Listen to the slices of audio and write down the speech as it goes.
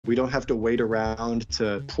We don't have to wait around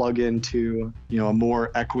to plug into, a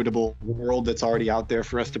more equitable world that's already out there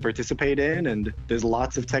for us to participate in. And there's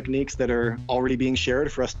lots of techniques that are already being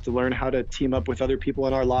shared for us to learn how to team up with other people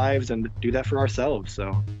in our lives and do that for ourselves.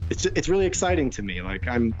 So it's really exciting to me. Like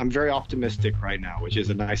I'm very optimistic right now, which is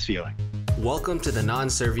a nice feeling. Welcome to the Non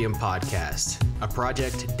Serviam Podcast, a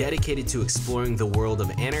project dedicated to exploring the world of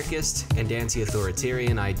anarchist and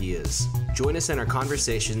anti-authoritarian ideas. Join us in our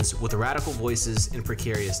conversations with radical voices in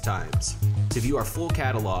precarious times. To view our full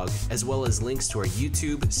catalog, as well as links to our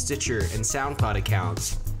YouTube, Stitcher, and Soundcloud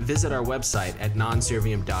accounts, visit our website at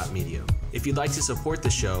nonserviam.media. If you'd like to support the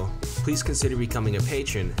show, please consider becoming a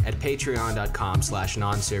patron at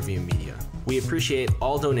patreon.com/nonserviammedia. We appreciate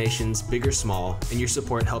all donations, big or small, and your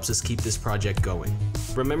support helps us keep this project going.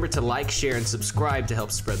 Remember to like, share, and subscribe to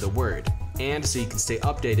help spread the word, and so you can stay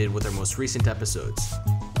updated with our most recent episodes.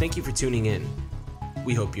 Thank you for tuning in.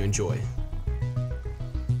 We hope you enjoy.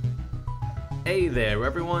 Hey there,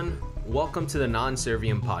 everyone. Welcome to the Non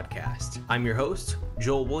Serviam Podcast. I'm your host,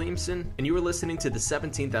 Joel Williamson, and you are listening to the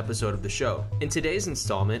 17th episode of the show. In today's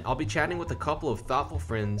installment, I'll be chatting with a couple of thoughtful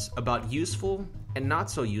friends about useful and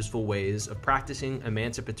not so useful ways of practicing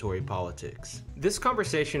emancipatory politics. This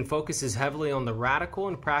conversation focuses heavily on the radical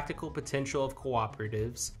and practical potential of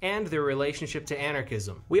cooperatives and their relationship to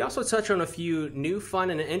anarchism. We also touch on a few new, fun,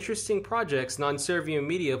 and interesting projects Non Serviam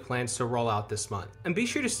Media plans to roll out this month. And be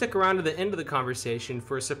sure to stick around to the end of the conversation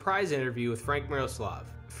for a surprise interview with Frank Miroslav.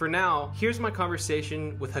 For now, here's my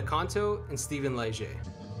conversation with Hakanto and Stephen Leger.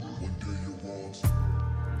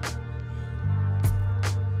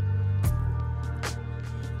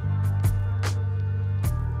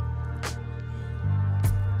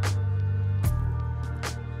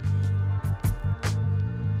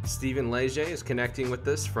 Stephen Leger is connecting with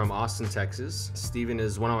us from Austin, Texas. Stephen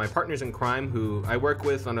is one of my partners in crime who I work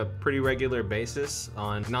with on a pretty regular basis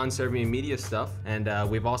on Non Serviam Media stuff, and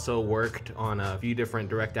we've also worked on a few different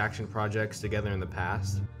direct action projects together in the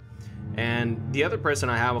past. And the other person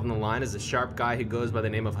I have on the line is a sharp guy who goes by the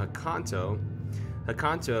name of Hakanto.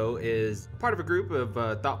 Hakanto is part of a group of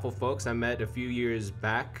thoughtful folks I met a few years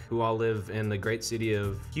back who all live in the great city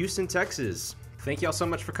of Houston, Texas. Thank y'all so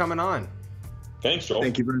much for coming on. Thanks, Joel.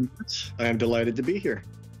 Thank you very much. I am delighted to be here.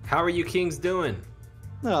 How are you Kings doing?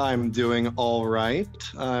 I'm doing all right.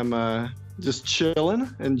 I'm just chilling,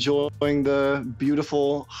 enjoying the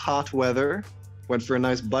beautiful hot weather. Went for a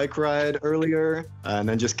nice bike ride earlier, and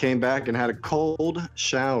then just came back and had a cold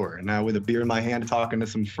shower. Now with a beer in my hand, talking to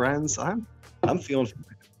some friends, I'm feeling fine.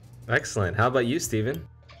 Excellent. How about you, Stephen?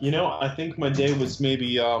 I think my day was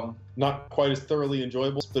maybe not quite as thoroughly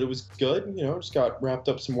enjoyable, but it was good. Just got wrapped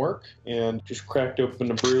up some work and just cracked open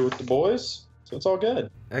a brew with the boys. So it's all good.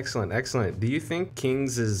 Excellent, excellent. Do you think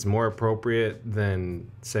Kings is more appropriate than,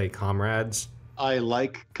 say, Comrades? I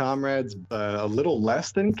like Comrades a little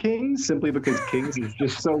less than Kings, simply because Kings is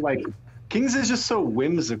just so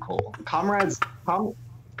whimsical. Comrades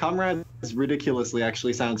ridiculously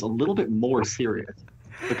actually sounds a little bit more serious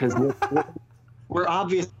because we're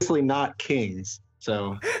obviously not kings,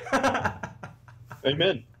 so.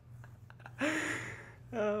 Amen.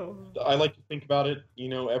 Oh. I like to think about it,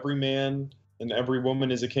 every man and every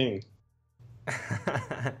woman is a king.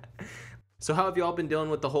 So how have you all been dealing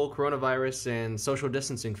with the whole coronavirus and social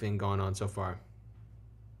distancing thing going on so far?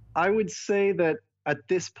 I would say that at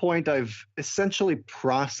this point, I've essentially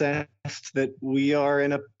processed that we are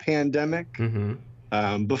in a pandemic. Mm-hmm.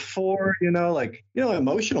 Before,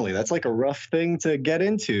 emotionally, that's like a rough thing to get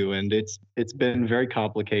into, and it's been very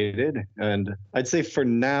complicated. And I'd say for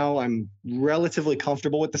now, I'm relatively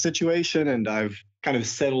comfortable with the situation, and I've kind of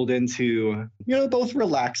settled into, both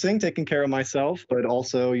relaxing, taking care of myself, but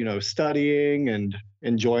also, studying and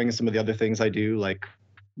enjoying some of the other things I do, like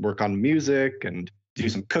work on music and do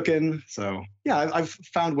some cooking. So yeah, I've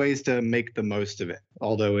found ways to make the most of it,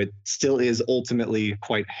 although it still is ultimately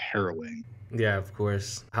quite harrowing. Yeah, of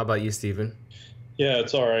course. How about you, Stephen? Yeah,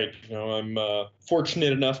 it's all right. I'm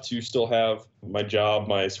fortunate enough to still have my job,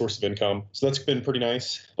 my source of income. So that's been pretty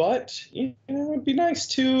nice. But, it'd be nice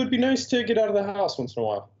to get out of the house once in a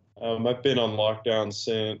while. I've been on lockdown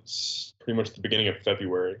since pretty much the beginning of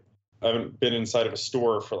February. I haven't been inside of a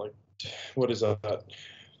store for what is that?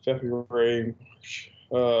 February,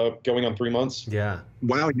 going on 3 months. Yeah.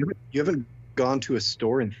 Wow, you haven't gone to a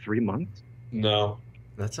store in 3 months? No.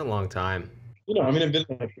 That's a long time. I've been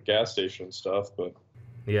at the gas station and stuff, but...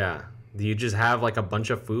 Yeah. Do you just have a bunch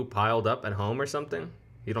of food piled up at home or something?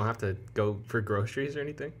 You don't have to go for groceries or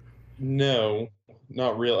anything? No,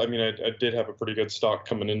 not really. I did have a pretty good stock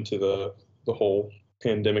coming into the whole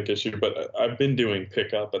pandemic issue, but I've been doing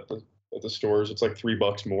pickup at the stores. It's like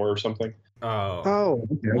 $3 more or something. Oh, Oh,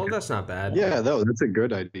 okay, well, okay. that's not bad. Yeah, though, that's a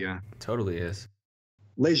good idea. Totally is.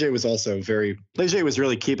 Leger was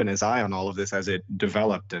really keeping his eye on all of this as it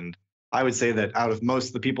developed. And I would say that out of most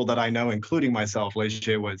of the people that I know, including myself,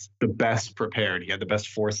 Leger was the best prepared. He had the best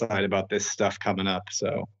foresight about this stuff coming up.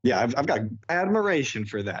 So yeah, I've got admiration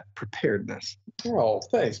for that preparedness. Oh,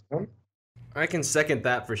 thanks, man. I can second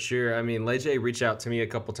that for sure. I mean, Leje reached out to me a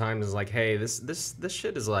couple times, is like, "Hey, this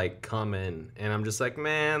shit is like coming," and I'm just like,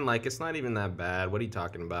 "Man, like it's not even that bad. What are you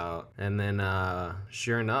talking about?" And then,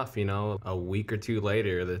 sure enough, you know, a week or two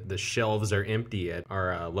later, the shelves are empty at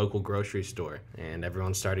our local grocery store, and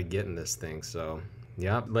everyone started getting this thing. So,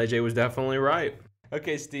 yeah, Leje was definitely right.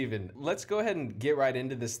 Okay, Steven, let's go ahead and get right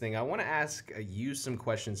into this thing. I want to ask you some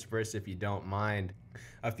questions first, if you don't mind.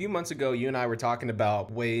 A few months ago, you and I were talking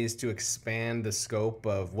about ways to expand the scope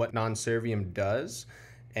of what Non Serviam does.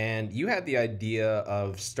 And you had the idea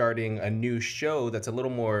of starting a new show that's a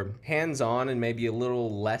little more hands-on and maybe a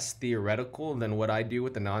little less theoretical than what I do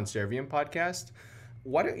with the Non Serviam podcast.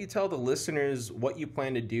 Why don't you tell the listeners what you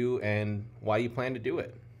plan to do and why you plan to do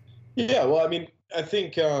it? Yeah, well, I mean, I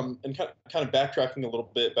think, and kind of backtracking a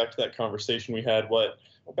little bit back to that conversation we had,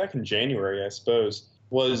 back in January, I suppose,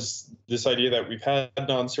 was this idea that we've had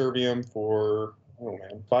Non Serviam for,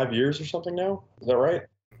 5 years or something now. Is that right?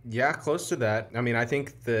 Yeah, close to that. I mean, I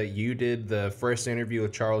think you did the first interview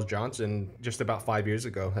with Charles Johnson just about 5 years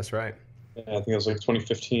ago. That's right. Yeah, I think it was like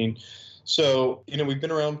 2015. So, we've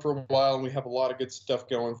been around for a while and we have a lot of good stuff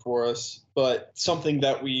going for us. But something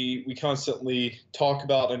that we constantly talk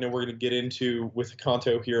about, I know we're going to get into with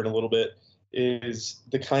Kanto here in a little bit, is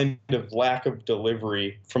the kind of lack of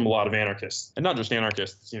delivery from a lot of anarchists. And not just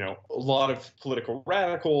anarchists, a lot of political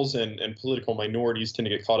radicals and political minorities tend to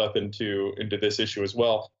get caught up into this issue as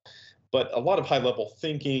well. But a lot of high-level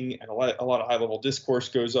thinking and a lot of high-level discourse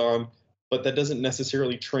goes on, but that doesn't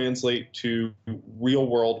necessarily translate to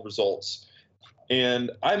real-world results.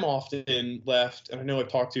 And I'm often left, and I know I've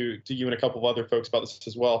talked to you and a couple of other folks about this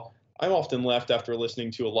as well, I'm often left after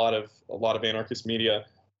listening to a lot of anarchist media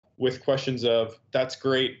with questions of, that's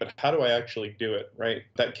great, but how do I actually do it, right?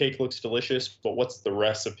 That cake looks delicious, but what's the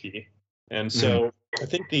recipe? And so I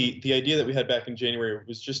think the idea that we had back in January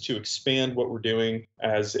was just to expand what we're doing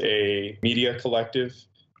as a media collective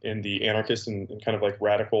in the anarchist and kind of like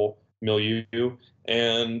radical milieu.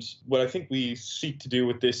 And what I think we seek to do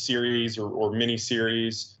with this series or mini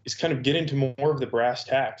series is kind of get into more of the brass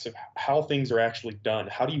tacks of how things are actually done.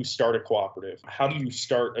 How do you start a cooperative? How do you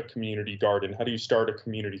start a community garden? How do you start a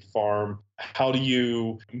community farm? How do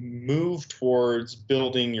you move towards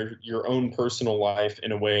building your own personal life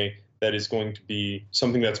in a way that is going to be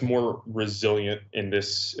something that's more resilient in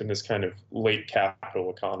this kind of late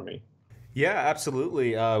capital economy? Yeah,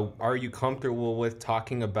 absolutely. Are you comfortable with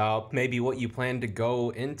talking about maybe what you plan to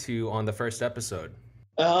go into on the first episode?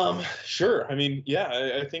 Sure. I mean,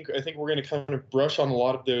 yeah, I think we're going to kind of brush on a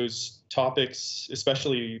lot of those topics,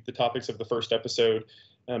 especially the topics of the first episode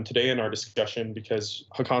today in our discussion, because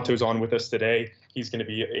Hakanto's on with us today. He's going to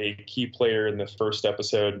be a key player in the first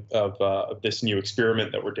episode of this new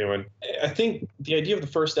experiment that we're doing. I think the idea of the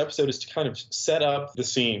first episode is to kind of set up the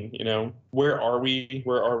scene. Where are we?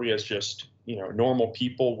 Where are we as just, normal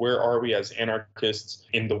people? Where are we as anarchists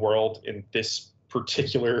in the world in this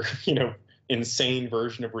particular, insane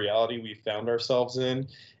version of reality we found ourselves in?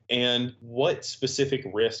 And what specific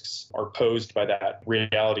risks are posed by that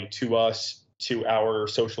reality to us, to our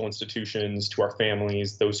social institutions, to our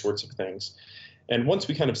families, those sorts of things. And once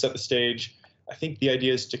we kind of set the stage, I think the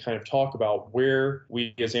idea is to kind of talk about where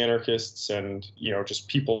we as anarchists and, just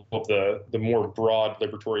people of the more broad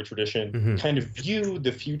liberatory tradition kind of view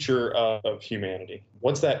the future of humanity.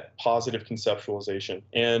 What's that positive conceptualization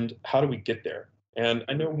and how do we get there? And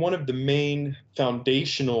I know one of the main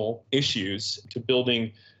foundational issues to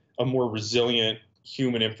building a more resilient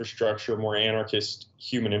human infrastructure, more anarchist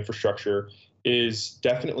human infrastructure, is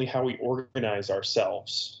definitely how we organize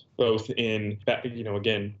ourselves, both in,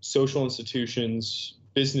 again, social institutions,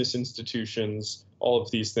 business institutions, all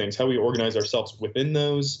of these things, how we organize ourselves within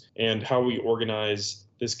those, and how we organize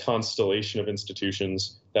this constellation of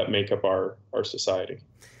institutions that make up our society.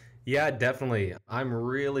 Yeah, definitely. I'm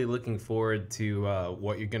really looking forward to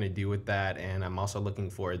what you're going to do with that. And I'm also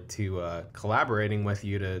looking forward to collaborating with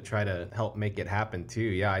you to try to help make it happen too.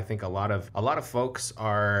 Yeah, I think a lot of folks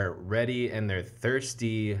are ready and they're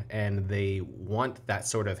thirsty and they want that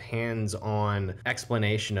sort of hands-on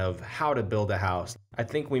explanation of how to build a house. I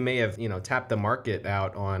think we may have, tapped the market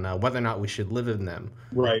out on whether or not we should live in them.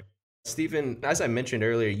 Right. Steven, as I mentioned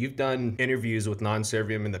earlier, you've done interviews with Non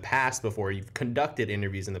Serviam in the past before. You've conducted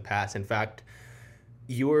interviews in the past. In fact,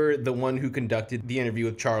 You're the one who conducted the interview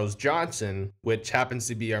with Charles Johnson, which happens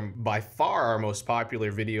to be by far our most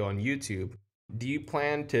popular video on YouTube. Do you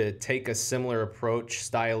plan to take a similar approach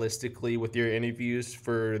stylistically with your interviews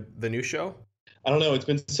for the new show? I don't know. It's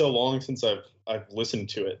been so long since I've listened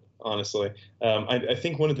to it, honestly. I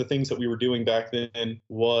think one of the things that we were doing back then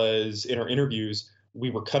was in our interviews, we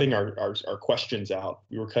were cutting our questions out.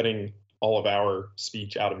 We were cutting all of our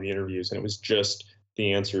speech out of the interviews, and it was just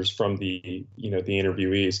the answers from the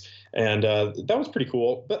interviewees, and that was pretty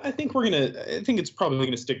cool. But I think it's probably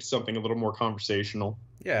gonna stick to something a little more conversational.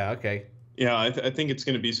 Yeah. Okay. Yeah, I think it's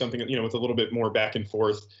going to be something, with a little bit more back and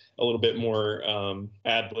forth, a little bit more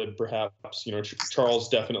ad lib, perhaps. Charles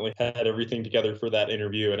definitely had everything together for that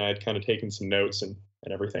interview, and I had kind of taken some notes and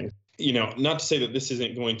everything. Not to say that this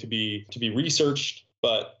isn't going to be researched,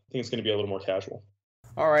 but I think it's going to be a little more casual.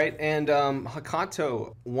 All right, and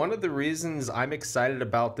Hakanto, one of the reasons I'm excited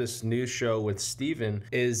about this new show with Steven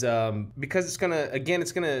is because it's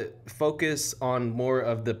gonna focus on more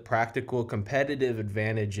of the practical competitive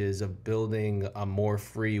advantages of building a more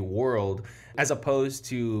free world as opposed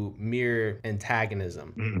to mere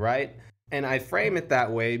antagonism, right? And I frame it that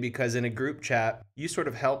way because in a group chat, you sort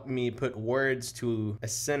of helped me put words to a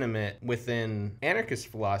sentiment within anarchist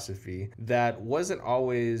philosophy that wasn't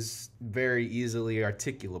always very easily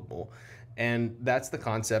articulable. And that's the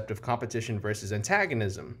concept of competition versus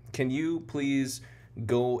antagonism. Can you please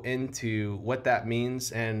go into what that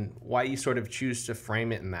means and why you sort of choose to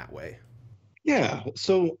frame it in that way? Yeah.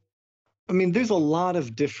 So, there's a lot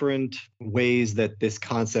of different ways that this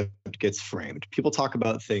concept gets framed. People talk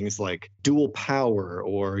about things like dual power,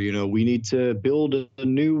 or, we need to build a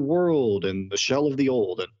new world and the shell of the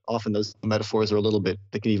old. And often those metaphors are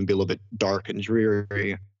they can even be a little bit dark and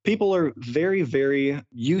dreary. People are very, very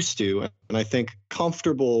used to, and I think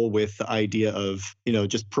comfortable with the idea of,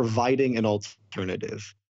 just providing an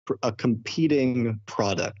alternative, a competing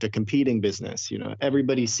product, a competing business.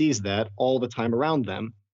 Everybody sees that all the time around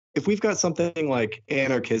them. If we've got something like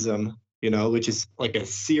anarchism, which is like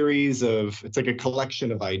it's like a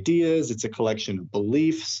collection of ideas, it's a collection of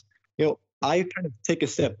beliefs, I kind of take a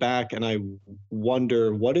step back and I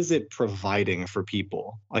wonder, what is it providing for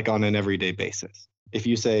people, like on an everyday basis? If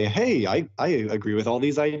you say, hey, I agree with all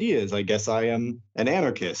these ideas, I guess I am an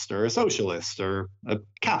anarchist or a socialist or a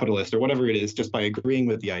capitalist or whatever it is, just by agreeing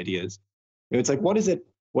with the ideas. It's like, what is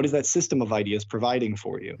that system of ideas providing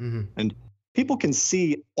for you? Mm-hmm. And people can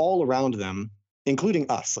see all around them, including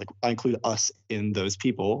us. Like, I include us in those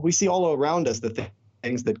people. We see all around us the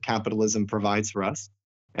things that capitalism provides for us.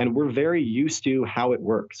 And we're very used to how it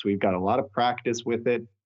works. We've got a lot of practice with it.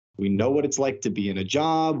 We know what it's like to be in a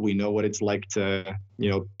job. We know what it's like to,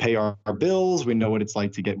 pay our bills. We know what it's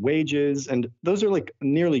like to get wages. And those are like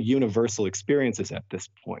nearly universal experiences at this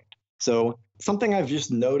point. So something I've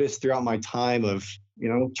just noticed throughout my time of,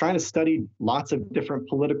 trying to study lots of different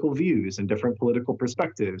political views and different political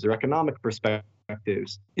perspectives or economic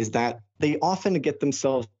perspectives is that they often get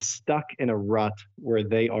themselves stuck in a rut where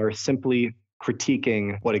they are simply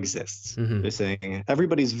critiquing what exists. Mm-hmm. They're saying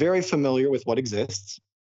everybody's very familiar with what exists,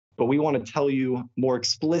 but we want to tell you more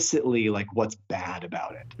explicitly like what's bad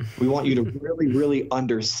about it. We want you to really, really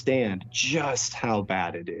understand just how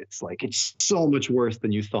bad it is. Like, it's so much worse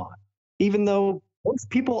than you thought. Even though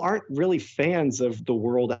most people aren't really fans of the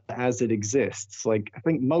world as it exists. Like, I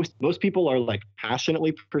think most people are like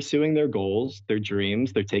passionately pursuing their goals, their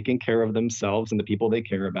dreams. They're taking care of themselves and the people they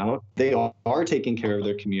care about. They are taking care of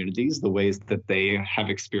their communities, the ways that they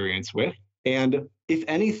have experience with. And if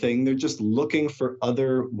anything, they're just looking for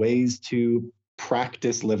other ways to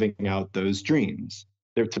practice living out those dreams.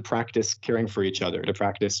 They're to practice caring for each other, to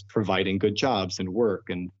practice providing good jobs and work.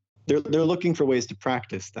 And they're looking for ways to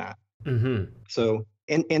practice that. Mm-hmm. So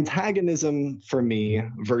antagonism for me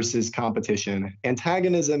versus competition,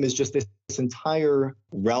 antagonism is just this entire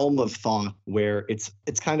realm of thought where it's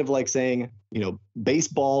kind of like saying,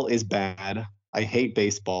 baseball is bad. I hate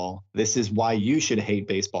baseball. This is why you should hate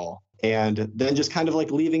baseball. And then just kind of like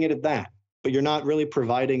leaving it at that. But you're not really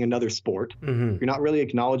providing another sport. Mm-hmm. You're not really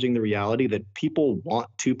acknowledging the reality that people want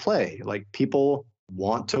to play. Like, people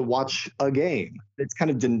want to watch a game. It's kind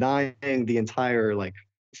of denying the entire like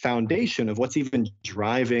foundation of what's even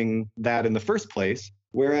driving that in the first place.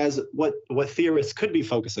 Whereas what theorists could be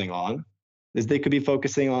focusing on is they could be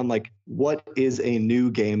focusing on like, what is a new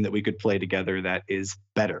game that we could play together that is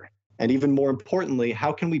better? And even more importantly,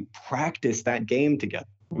 how can we practice that game together?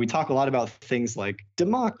 We talk a lot about things like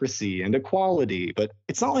democracy and equality, but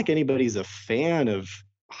it's not like anybody's a fan of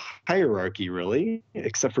hierarchy, really,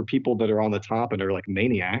 except for people that are on the top and are like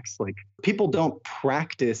maniacs. Like, people don't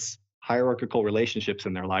practice hierarchical relationships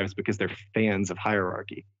in their lives because they're fans of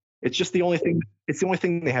hierarchy. It's just the only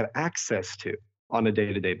thing they have access to on a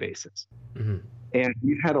day-to-day basis. Mm-hmm. And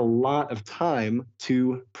we've had a lot of time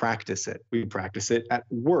to practice it. We practice it at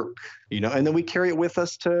work, and then we carry it with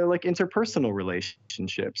us to like interpersonal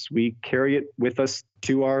relationships. We carry it with us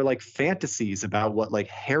to our like fantasies about what like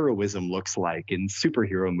heroism looks like in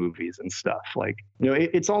superhero movies and stuff. Like,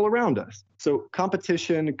 it's all around us. So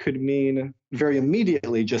competition could mean very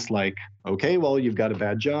immediately just like, okay, well, you've got a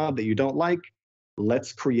bad job that you don't like.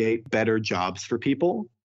 Let's create better jobs for people.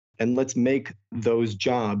 And let's make those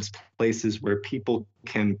jobs places where people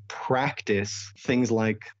can practice things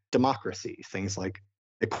like democracy, things like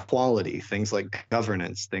equality, things like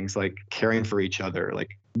governance, things like caring for each other. Like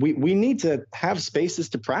we need to have spaces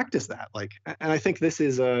to practice that. Like, and I think this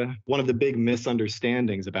is one of the big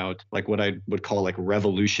misunderstandings about like what I would call like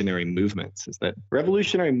revolutionary movements, is that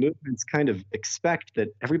revolutionary movements kind of expect that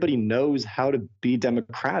everybody knows how to be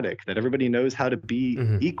democratic, that everybody knows how to be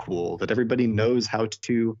equal, that everybody knows how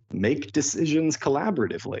to make decisions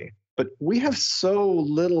collaboratively. But we have so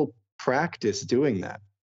little practice doing that.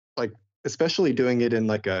 Like, especially doing it in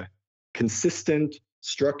like a consistent,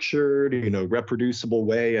 structured, reproducible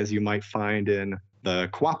way, as you might find in the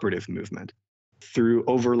cooperative movement. Through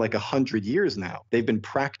over like 100 years now, they've been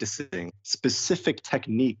practicing specific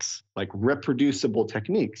techniques, like reproducible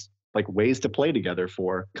techniques, like ways to play together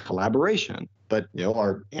for collaboration. But,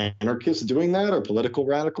 are anarchists doing that? Are political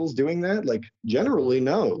radicals doing that? Like, generally,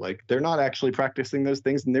 no. Like, they're not actually practicing those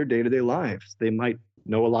things in their day-to-day lives. They might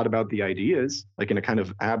know a lot about the ideas, like in a kind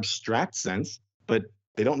of abstract sense, but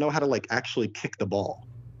they don't know how to like actually kick the ball.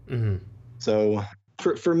 Mm-hmm. So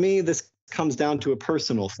for me, this comes down to a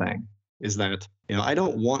personal thing, is that, I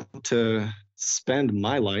don't want to spend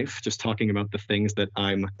my life just talking about the things that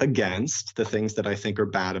I'm against, the things that I think are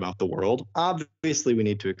bad about the world. Obviously, we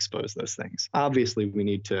need to expose those things. Obviously, we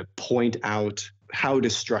need to point out how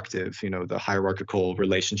destructive, the hierarchical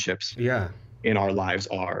relationships in our lives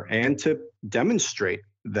are, and to demonstrate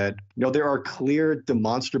that there are clear,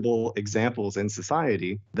 demonstrable examples in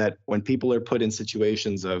society that when people are put in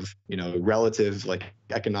situations of relative like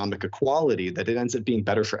economic equality, that it ends up being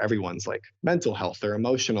better for everyone's like mental health or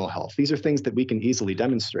emotional health. These are things that we can easily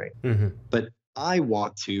demonstrate. Mm-hmm. But I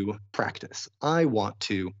want to practice. I want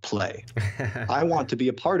to play. I want to be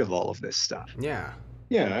a part of all of this stuff. Yeah.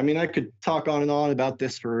 Yeah, I mean, I could talk on and on about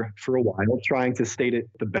this for a while, trying to state it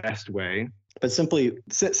the best way. But simply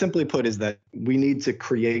put, is that we need to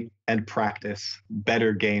create and practice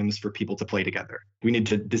better games for people to play together. We need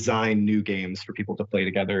to design new games for people to play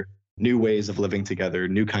together, new ways of living together,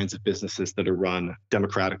 new kinds of businesses that are run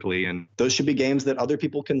democratically. And those should be games that other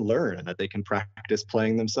people can learn and that they can practice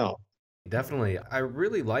playing themselves. Definitely. I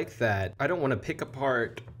really like that. I don't want to pick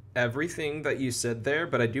apart everything that you said there,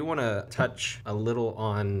 but I do want to touch a little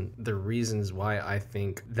on the reasons why I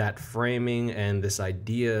think that framing and this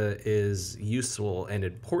idea is useful and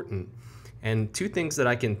important. And two things that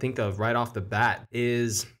I can think of right off the bat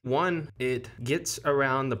is, one, it gets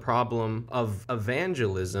around the problem of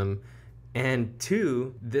evangelism, and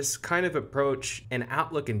two, this kind of approach and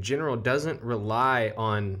outlook in general doesn't rely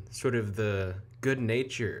on sort of the good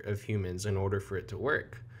nature of humans in order for it to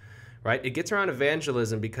work. Right? It gets around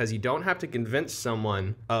evangelism because you don't have to convince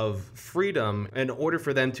someone of freedom in order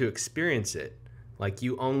for them to experience it. Like,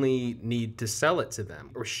 you only need to sell it to them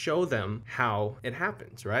or show them how it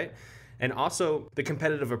happens, right? And also, the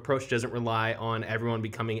competitive approach doesn't rely on everyone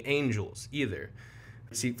becoming angels either.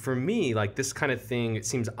 See, for me, like this kind of thing, it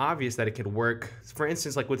seems obvious that it could work, for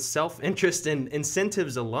instance, like with self-interest and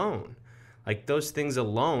incentives alone. Like, those things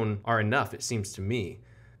alone are enough, it seems to me.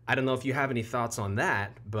 I don't know if you have any thoughts on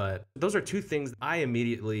that, but those are two things I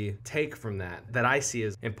immediately take from that I see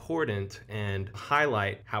as important and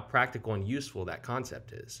highlight how practical and useful that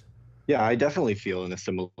concept is. Yeah, I definitely feel in a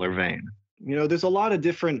similar vein. There's a lot of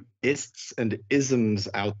different ists and isms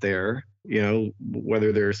out there,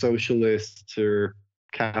 whether they're socialists or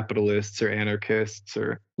capitalists or anarchists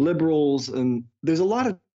or liberals, and there's a lot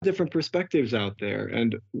of different perspectives out there.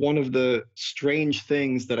 And one of the strange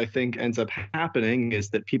things that I think ends up happening is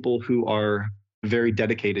that people who are very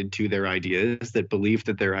dedicated to their ideas, that believe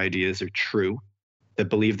that their ideas are true, that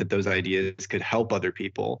believe that those ideas could help other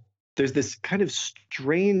people, there's this kind of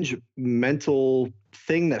strange mental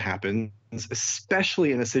thing that happens,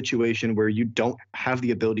 especially in a situation where you don't have the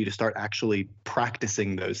ability to start actually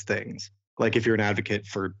practicing those things. Like if you're an advocate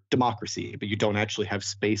for democracy, but you don't actually have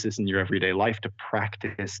spaces in your everyday life to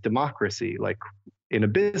practice democracy. Like, in a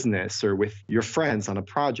business or with your friends on a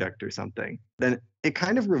project or something, then it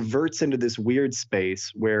kind of reverts into this weird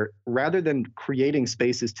space where rather than creating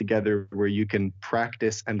spaces together where you can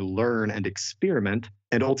practice and learn and experiment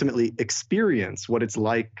and ultimately experience what it's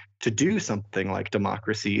like to do something like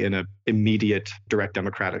democracy in an immediate, direct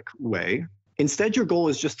democratic way, instead your goal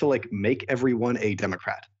is just to like make everyone a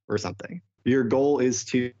Democrat or something. Your goal is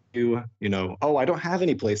to, oh, I don't have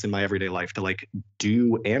any place in my everyday life to like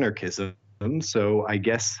do anarchism. So I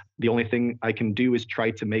guess the only thing I can do is try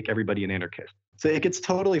to make everybody an anarchist. So it gets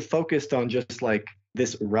totally focused on just like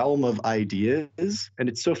this realm of ideas. And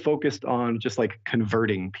it's so focused on just like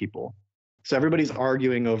converting people. So everybody's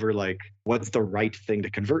arguing over like what's the right thing to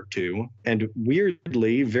convert to. And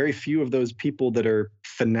weirdly, very few of those people that are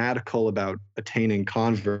fanatical about attaining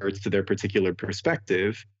converts to their particular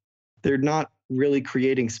perspective, they're not really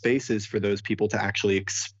creating spaces for those people to actually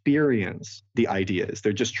experience the ideas.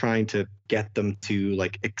 They're just trying to get them to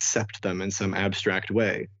like accept them in some abstract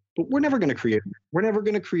way. But we're never going to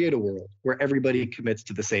create a world where everybody commits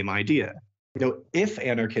to the same idea. If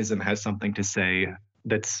anarchism has something to say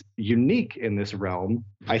that's unique in this realm,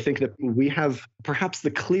 I think that we have perhaps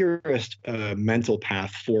the clearest mental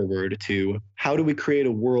path forward to how do we create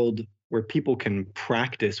a world where people can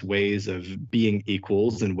practice ways of being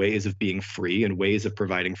equals and ways of being free and ways of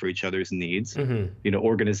providing for each other's needs,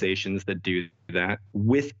 organizations that do that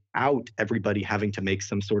without everybody having to make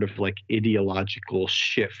some sort of like ideological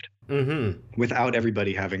shift, without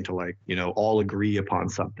everybody having to like, all agree upon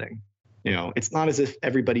something. It's not as if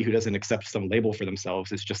everybody who doesn't accept some label for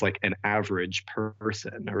themselves is just like an average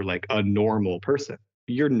person or like a normal person.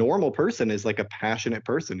 Your normal person is like a passionate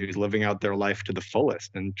person who's living out their life to the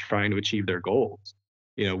fullest and trying to achieve their goals.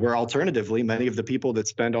 Where alternatively, many of the people that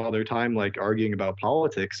spend all their time like arguing about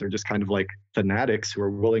politics are just kind of like fanatics who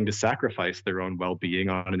are willing to sacrifice their own well-being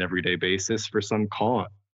on an everyday basis for some cause.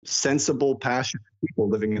 Sensible, passionate people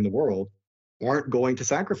living in the world aren't going to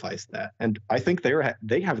sacrifice that. And I think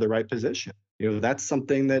they have the right position. That's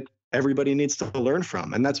something that everybody needs to learn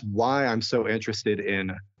from. And that's why I'm so interested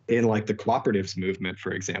in like the cooperatives movement,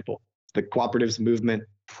 for example. The cooperatives movement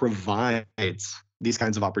provides these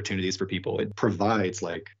kinds of opportunities for people. It provides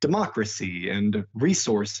like democracy and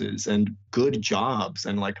resources and good jobs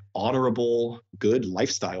and like honorable, good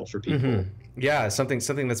lifestyle for people. Yeah, something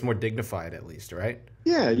that's more dignified, at least, right?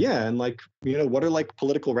 Yeah. And like, what are like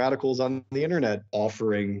political radicals on the internet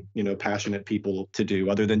offering, passionate people to do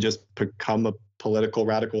other than just become a political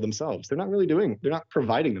radical themselves? They're not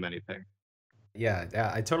providing them anything.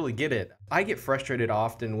 Yeah, I totally get it. I get frustrated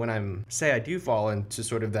often when I do fall into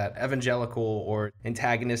sort of that evangelical or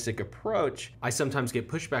antagonistic approach. I sometimes get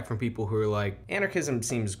pushback from people who are like, anarchism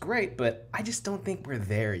seems great, but I just don't think we're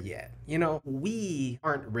there yet. We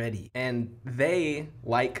aren't ready. And they,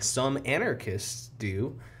 like some anarchists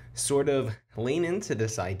do, sort of lean into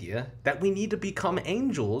this idea that we need to become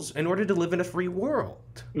angels in order to live in a free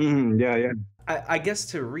world. Yeah. I guess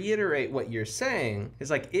to reiterate what you're saying is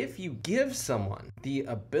like, if you give someone the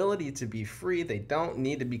ability to be free, they don't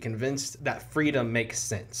need to be convinced that freedom makes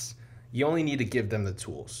sense. You only need to give them the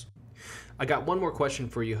tools. I got one more question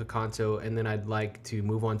for you, Hakanto, and then I'd like to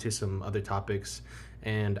move on to some other topics.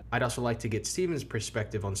 And I'd also like to get Steven's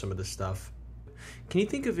perspective on some of this stuff. Can you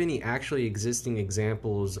think of any actually existing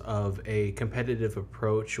examples of a competitive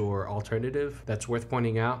approach or alternative that's worth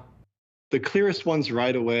pointing out? The clearest ones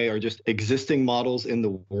right away are just existing models in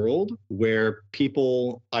the world where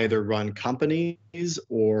people either run companies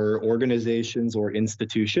or organizations or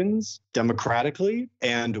institutions democratically,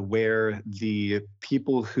 and where the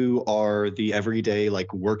people who are the everyday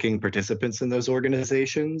like working participants in those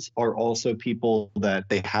organizations are also people that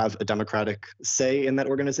they have a democratic say in that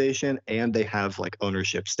organization and they have like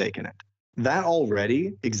ownership stake in it. That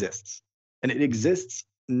already exists, and it exists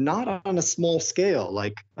not on a small scale.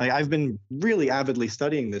 Like I've been really avidly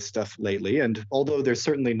studying this stuff lately, and although there's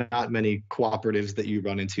certainly not many cooperatives that you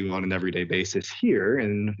run into on an everyday basis here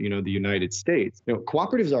in the United States,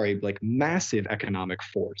 cooperatives are a like massive economic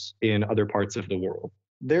force in other parts of the world.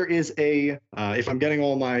 There is if I'm getting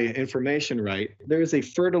all my information right, there is a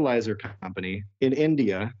fertilizer company in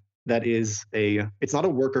India that is it's not a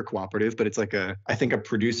worker cooperative, but it's like I think a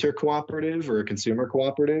producer cooperative or a consumer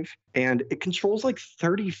cooperative. And it controls like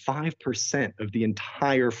 35% of the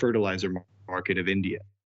entire fertilizer market of India.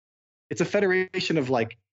 It's a federation of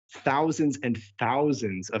like thousands and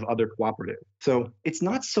thousands of other cooperatives. So it's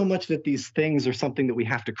not so much that these things are something that we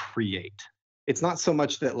have to create. It's not so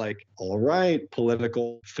much that like, all right,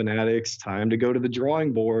 political fanatics, time to go to the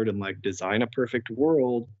drawing board and like design a perfect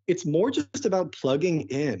world. It's more just about plugging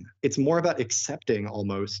in. It's more about accepting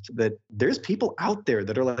almost that there's people out there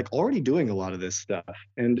that are like already doing a lot of this stuff.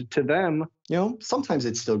 And to them, sometimes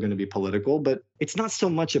it's still going to be political, but it's not so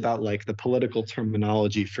much about like the political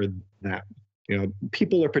terminology for that.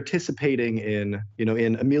 People are participating in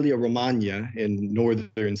Emilia-Romagna in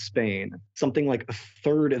northern Spain. Something like a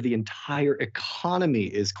third of the entire economy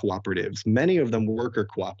is cooperatives, many of them worker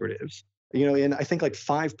cooperatives. And I think like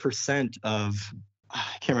 5% of,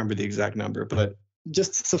 I can't remember the exact number, but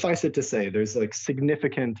just suffice it to say, there's like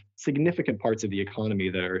significant parts of the economy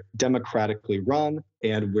that are democratically run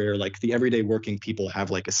and where like the everyday working people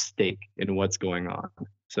have like a stake in what's going on.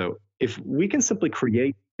 So if we can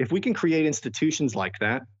create institutions like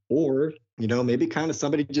that, or maybe kind of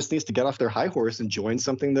somebody just needs to get off their high horse and join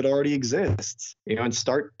something that already exists, and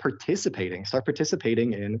start participating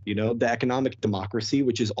in, the economic democracy,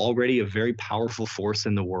 which is already a very powerful force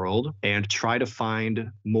in the world, and try to find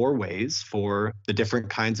more ways for the different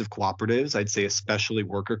kinds of cooperatives, I'd say especially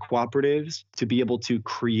worker cooperatives, to be able to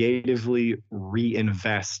creatively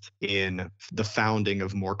reinvest in the founding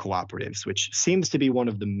of more cooperatives, which seems to be one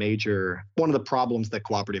of the problems that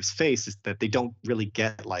cooperatives face, is that they don't really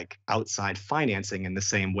get like outside financing in the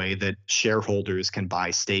same way that shareholders can buy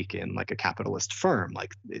stake in like a capitalist firm.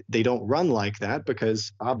 Like they don't run like that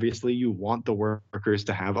because obviously you want the workers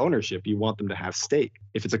to have ownership. You want them to have stake.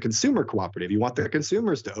 If it's a consumer cooperative, you want the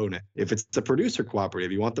consumers to own it. If it's a producer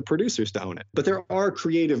cooperative, you want the producers to own it. But there are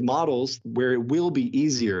creative models where it will be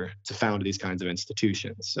easier to found these kinds of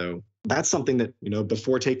institutions. So that's something that,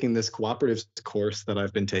 before taking this cooperatives course that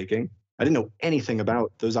I've been taking, I didn't know anything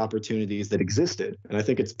about those opportunities that existed. And I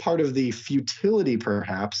think it's part of the futility,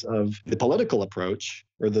 perhaps, of the political approach,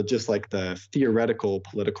 or the theoretical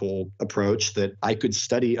political approach, that I could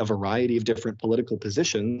study a variety of different political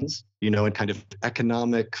positions, and kind of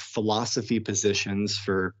economic philosophy positions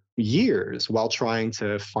for years while trying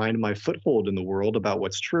to find my foothold in the world about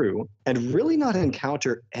what's true, and really not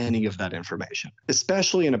encounter any of that information,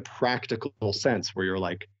 especially in a practical sense where you're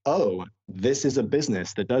like, oh, this is a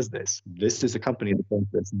business that does this. This is a company that does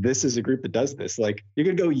this. This is a group that does this. Like, you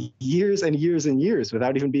could go years and years and years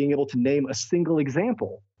without even being able to name a single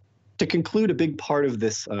example. To conclude, a big part of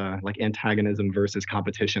this antagonism versus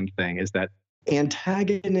competition thing is that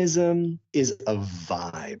antagonism is a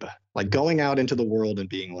vibe. Like going out into the world and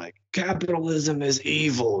being like, capitalism is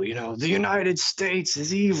evil, the United States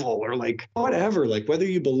is evil, or like whatever, like whether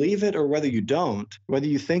you believe it or whether you don't, whether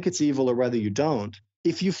you think it's evil or whether you don't,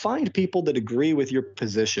 if you find people that agree with your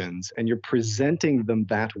positions and you're presenting them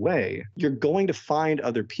that way, you're going to find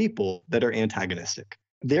other people that are antagonistic.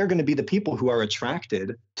 They're going to be the people who are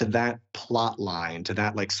attracted to that plot line, to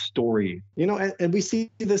that like story, and we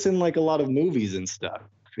see this in like a lot of movies and stuff.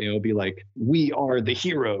 Be like, we are the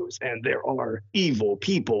heroes and there are evil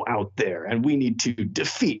people out there and we need to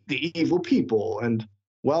defeat the evil people. And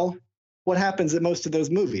well, what happens in most of those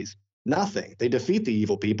movies? Nothing. They defeat the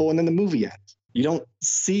evil people and then the movie ends. You don't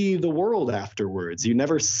see the world afterwards. You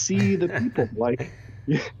never see the people. Like,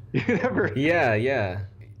 you never.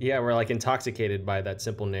 Yeah, we're like intoxicated by that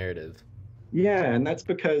simple narrative. Yeah, and that's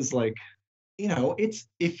because like, it's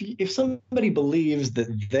if somebody believes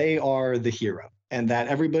that they are the hero and that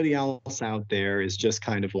everybody else out there is just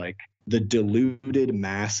kind of like the deluded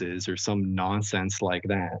masses or some nonsense like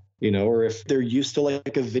that, or if they're used to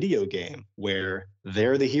like a video game where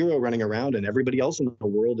they're the hero running around and everybody else in the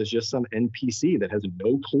world is just some NPC that has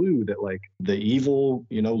no clue that like the evil,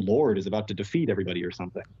 Lord is about to defeat everybody or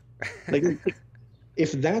something. Like,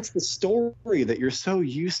 if that's the story that you're so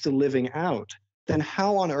used to living out, then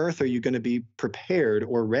how on earth are you going to be prepared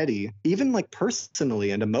or ready, even like personally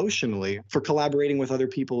and emotionally, for collaborating with other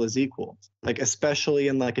people as equals? Like, especially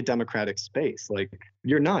in like a democratic space, like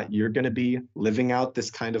you're going to be living out this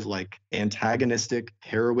kind of like antagonistic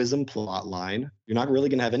heroism plot line. You're not really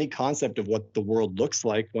going to have any concept of what the world looks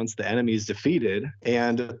like once the enemy is defeated.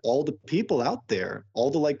 And all the people out there, all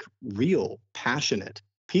the like real passionate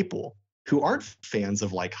people who aren't fans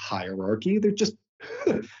of like hierarchy, they're just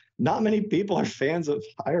not many people are fans of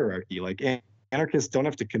hierarchy. Like, anarchists don't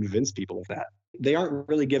have to convince people of that. They aren't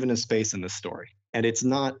really given a space in this story. And it's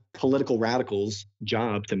not political radicals'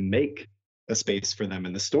 job to make a space for them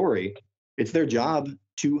in the story. It's their job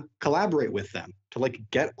to collaborate with them, to like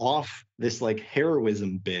get off this like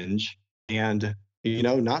heroism binge and,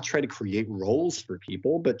 not try to create roles for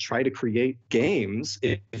people, but try to create games,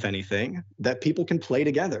 if anything, that people can play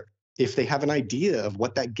together. If they have an idea of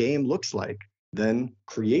what that game looks like, then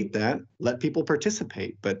create that, let people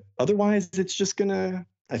participate. But otherwise, it's just gonna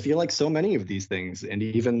I feel like so many of these things, and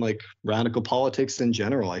even like radical politics in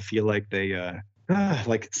general, I feel like they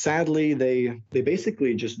like sadly they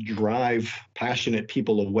basically just drive passionate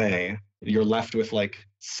people away. You're left with like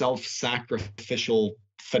self-sacrificial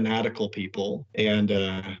fanatical people, and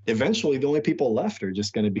eventually the only people left are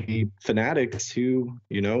just going to be fanatics who,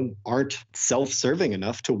 you know, aren't self-serving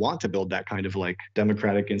enough to want to build that kind of like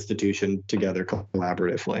democratic institution together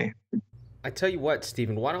collaboratively. I tell you what,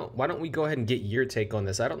 Stephen, why don't we go ahead and get your take on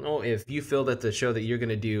this? I don't know if you feel that the show that you're going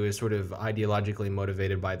to do is sort of ideologically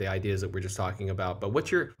motivated by the ideas that we're just talking about, but what's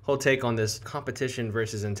your whole take on this competition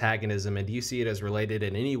versus antagonism, and do you see it as related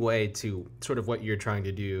in any way to sort of what you're trying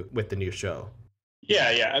to do with the new show?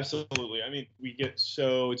 Yeah, absolutely. I mean, we get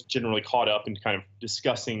so it's generally caught up in kind of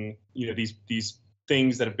discussing, you know, these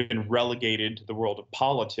things that have been relegated to the world of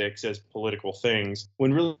politics as political things,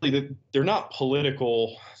 when really they're not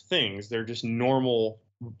political things. They're just normal,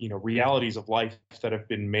 you know, realities of life that have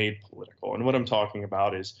been made political. And what I'm talking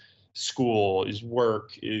about is school, is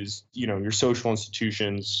work, is, you know, your social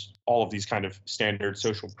institutions, all of these kind of standard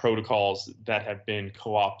social protocols that have been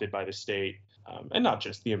co-opted by the state. And not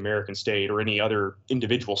just the American state or any other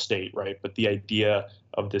individual state, right? But the idea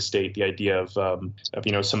of the state, the idea of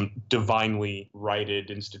you know, some divinely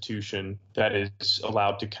righted institution that is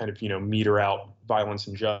allowed to kind of, you know, meter out violence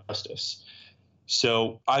and justice.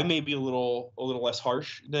 So I may be a little less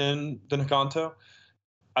harsh than Hakanto.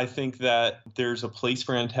 I think that there's a place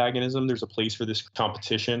for antagonism. There's a place for this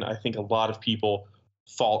competition. I think a lot of people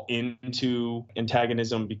fall into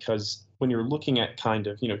antagonism because when you're looking at kind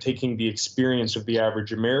of, you know, taking the experience of the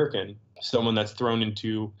average American, someone that's thrown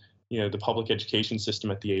into, you know, the public education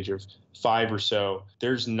system at the age of 5 or so,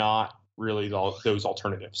 there's not really those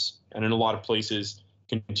alternatives. And in a lot of places,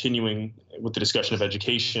 continuing with the discussion of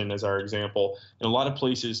education as our example, in a lot of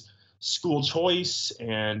places, school choice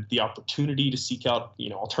and the opportunity to seek out,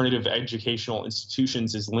 you know, alternative educational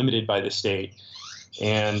institutions is limited by the state.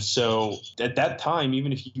 And so at that time,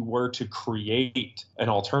 even if you were to create an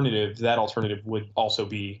alternative, that alternative would also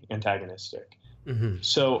be antagonistic. Mm-hmm.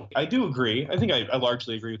 So I do agree. I think I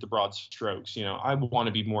largely agree with the broad strokes. You know, I want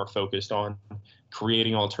to be more focused on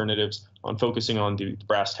creating alternatives, on focusing on the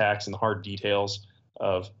brass tacks and the hard details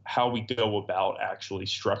of how we go about actually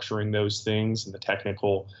structuring those things and the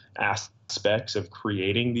technical aspects of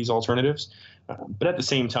creating these alternatives. But at the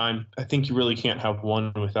same time, I think you really can't have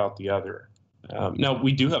one without the other. Now,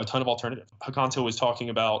 we do have a ton of alternatives. Hakanto was talking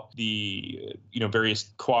about the, you know,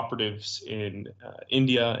 various cooperatives in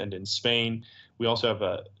India and in Spain. We also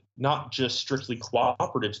have not just strictly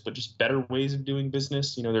cooperatives, but just better ways of doing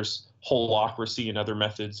business. You know, there's holacracy and other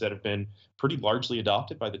methods that have been pretty largely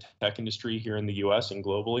adopted by the tech industry here in the U.S. and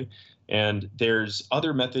globally. And there's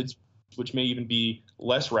other methods which may even be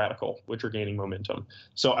less radical, which are gaining momentum.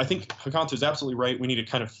 So I think Hakanto is absolutely right. We need to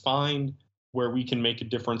kind of find where we can make a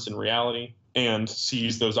difference in reality and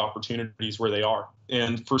seize those opportunities where they are.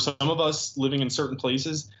 And for some of us living in certain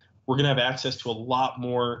places, we're going to have access to a lot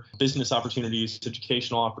more business opportunities,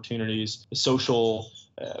 educational opportunities, social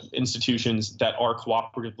institutions that are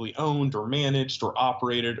cooperatively owned or managed or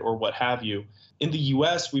operated or what have you. In the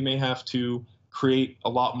U.S., we may have to create a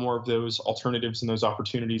lot more of those alternatives and those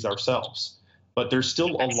opportunities ourselves. But there's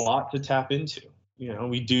still a lot to tap into. You know,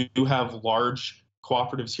 we do have large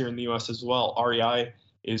cooperatives here in the U.S. as well. REI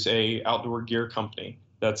is a outdoor gear company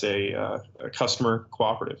that's a customer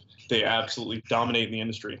cooperative. They absolutely dominate in the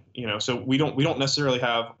industry. You know, so we don't necessarily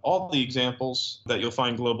have all the examples that you'll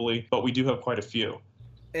find globally, but we do have quite a few.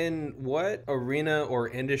 In what arena or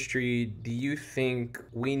industry do you think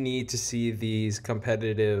we need to see these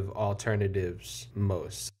competitive alternatives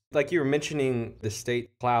most? Like you were mentioning, the state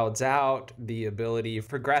clouds out the ability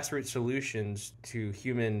for grassroots solutions to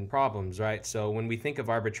human problems, right? So when we think of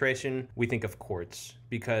arbitration, we think of courts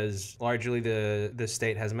because largely the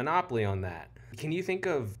state has a monopoly on that. Can you think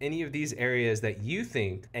of any of these areas that you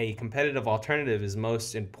think a competitive alternative is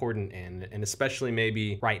most important in, and especially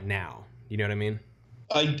maybe right now? You know what I mean?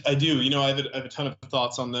 I do. You know, I have a ton of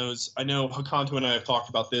thoughts on those. I know Hakanto and I have talked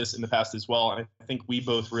about this in the past as well, and I think we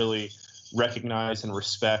both really recognize and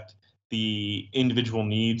respect the individual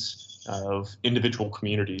needs of individual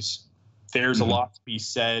communities. There's a lot to be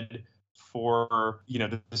said for, you know,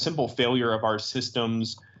 the simple failure of our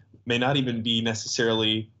systems may not even be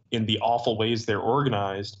necessarily in the awful ways they're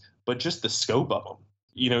organized, but just the scope of them.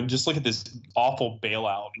 You know, just look at this awful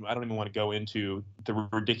bailout. I don't even want to go into the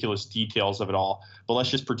ridiculous details of it all, but let's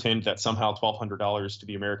just pretend that somehow $1,200 to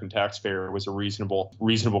the American taxpayer was a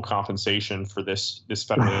reasonable compensation for this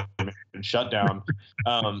federal shutdown.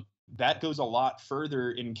 That goes a lot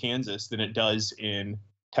further in Kansas than it does in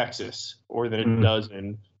Texas or than it does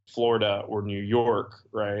in Florida or New York,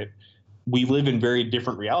 right? We live in very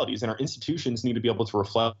different realities, and our institutions need to be able to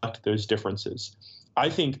reflect those differences. I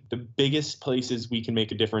think the biggest places we can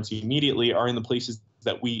make a difference immediately are in the places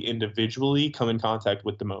that we individually come in contact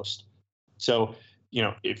with the most. So,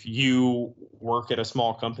 if you work at a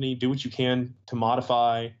small company, do what you can to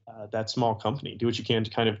modify that small company. Do what you can to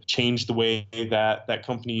kind of change the way that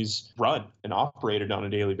company's run and operated on a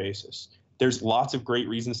daily basis. There's lots of great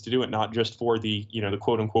reasons to do it, not just for the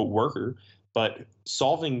quote unquote worker, but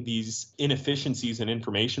solving these inefficiencies in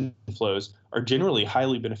information flows are generally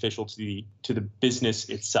highly beneficial to the business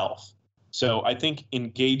itself. So I think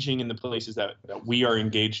engaging in the places that we are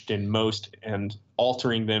engaged in most and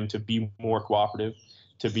altering them to be more cooperative,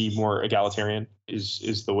 to be more egalitarian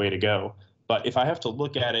is the way to go. But if I have to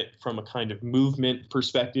look at it from a kind of movement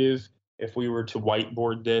perspective, if we were to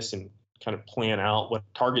whiteboard this and kind of plan out what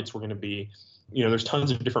targets were going to be, there's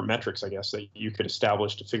tons of different metrics, I guess, that you could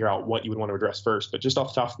establish to figure out what you would want to address first. But just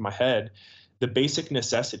off the top of my head, the basic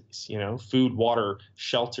necessities, food, water,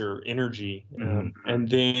 shelter, energy, and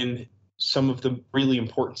then some of the really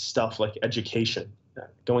important stuff like education.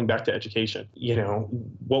 Going back to education,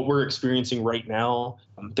 what we're experiencing right now,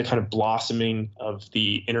 the kind of blossoming of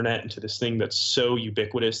the internet into this thing that's so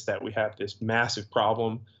ubiquitous that we have this massive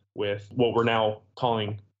problem with what we're now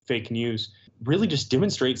calling fake news, really just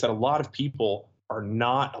demonstrates that a lot of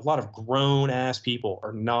grown ass people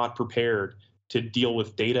are not prepared to deal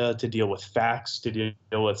with data, to deal with facts, to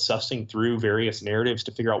deal with sussing through various narratives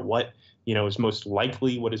to figure out what is most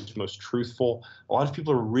likely, what is most truthful. A lot of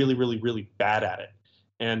people are really, really, really bad at it.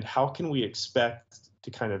 And how can we expect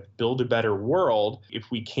to kind of build a better world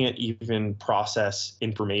if we can't even process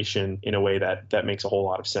information in a way that makes a whole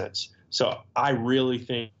lot of sense? So I really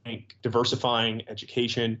think diversifying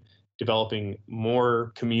education, developing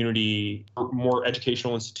more community, more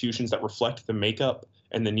educational institutions that reflect the makeup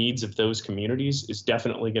and the needs of those communities is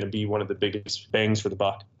definitely going to be one of the biggest bangs for the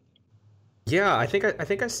buck. Yeah, I think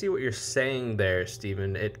I see what you're saying there,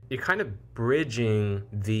 Stephen. You're kind of bridging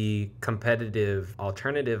the competitive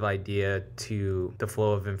alternative idea to the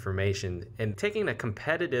flow of information and taking a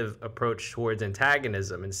competitive approach towards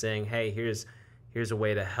antagonism and saying, hey, here's a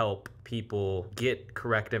way to help people get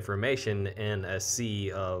correct information in a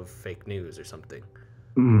sea of fake news or something.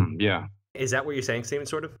 Yeah. Is that what you're saying, Stephen,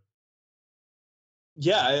 sort of?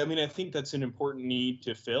 Yeah, I mean, I think that's an important need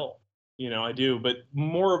to fill. I do. But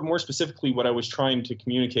more specifically, what I was trying to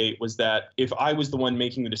communicate was that if I was the one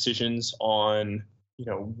making the decisions on,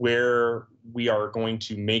 where we are going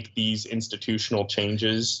to make these institutional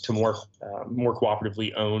changes to more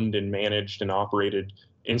cooperatively owned and managed and operated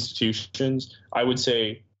institutions, I would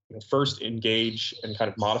say first engage and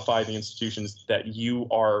kind of modify the institutions that you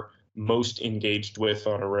are most engaged with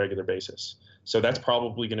on a regular basis. So that's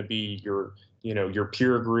probably going to be your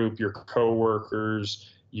peer group, your coworkers,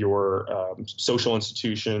 your social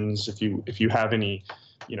institutions, if you have any,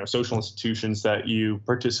 social institutions that you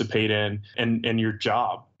participate in, and your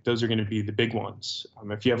job. Those are going to be the big ones.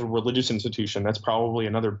 If you have a religious institution, that's probably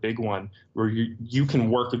another big one where you can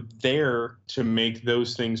work there to make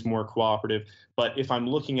those things more cooperative. But if I'm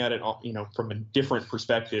looking at it, from a different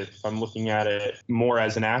perspective, if I'm looking at it more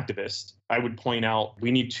as an activist, I would point out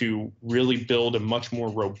we need to really build a much more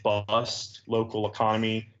robust local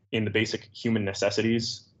economy in the basic human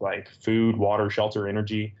necessities like food, water, shelter,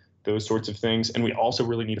 energy, those sorts of things. And we also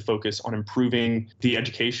really need to focus on improving the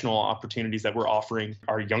educational opportunities that we're offering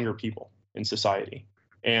our younger people in society.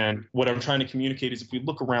 And what I'm trying to communicate is if we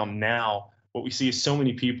look around now, what we see is so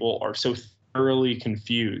many people are so thoroughly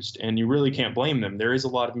confused, and you really can't blame them. There is a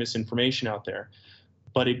lot of misinformation out there.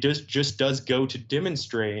 But it just does go to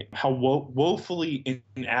demonstrate how woefully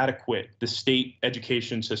inadequate the state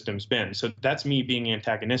education system's been. So that's me being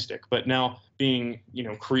antagonistic. But now being,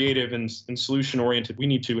 creative and solution oriented, we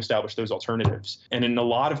need to establish those alternatives. And in a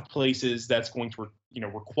lot of places, that's going to,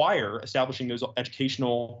 require establishing those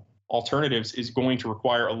educational alternatives is going to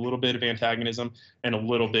require a little bit of antagonism and a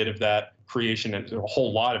little bit of that creation and a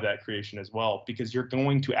whole lot of that creation as well, because you're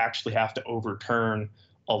going to actually have to overturn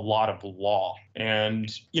a lot of law. And,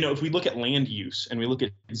 if we look at land use and we look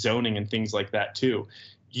at zoning and things like that too,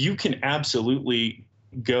 you can absolutely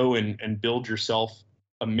go and build yourself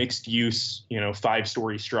a mixed use,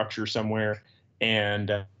 5-story structure somewhere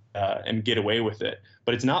and get away with it.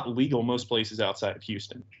 But it's not legal most places outside of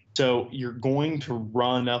Houston. So you're going to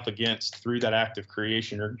run up against, through that act of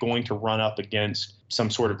creation, you're going to run up against some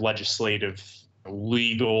sort of legislative,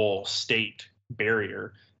 legal state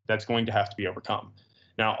barrier that's going to have to be overcome.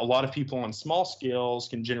 Now, a lot of people on small scales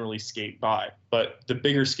can generally skate by, but the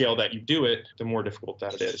bigger scale that you do it, the more difficult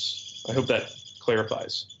that it is. I hope that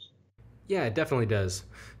clarifies. Yeah, it definitely does.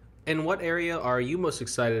 And what area are you most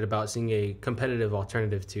excited about seeing a competitive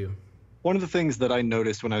alternative to? One of the things that I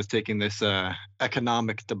noticed when I was taking this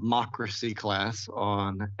economic democracy class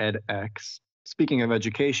on edX, speaking of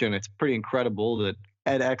education, it's pretty incredible that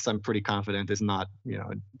edX, I'm pretty confident, is not,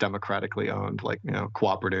 a democratically owned,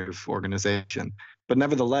 cooperative organization. But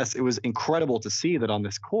nevertheless, it was incredible to see that on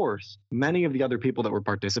this course, many of the other people that were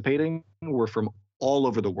participating were from all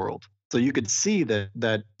over the world. So you could see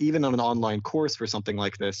that even on an online course for something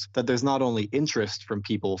like this, that there's not only interest from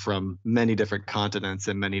people from many different continents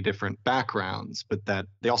and many different backgrounds, but that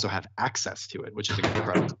they also have access to it, which is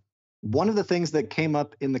incredible. One of the things that came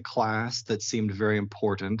up in the class that seemed very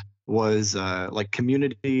important was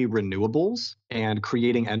community renewables and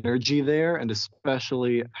creating energy there, and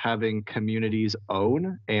especially having communities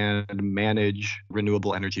own and manage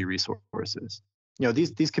renewable energy resources.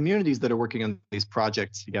 These communities that are working on these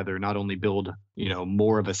projects together not only build,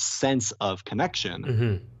 more of a sense of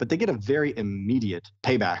connection, but they get a very immediate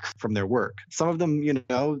payback from their work. Some of them,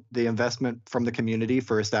 the investment from the community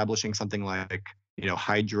for establishing something like,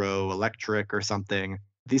 hydroelectric or something,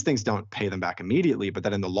 these things don't pay them back immediately, but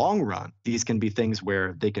that in the long run, these can be things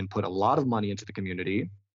where they can put a lot of money into the community.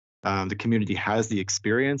 The community has the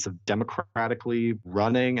experience of democratically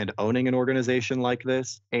running and owning an organization like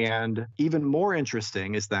this. And even more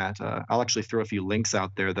interesting is that I'll actually throw a few links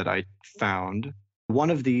out there that I found.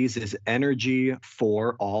 One of these is Energy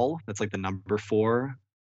for All. That's like the number 4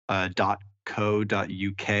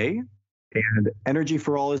 .co.uk. And Energy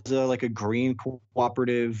for All is a green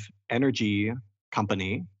cooperative energy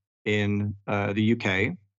company in the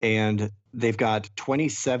UK. And they've got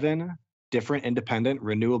 27 different independent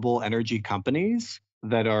renewable energy companies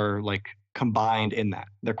that are combined in that.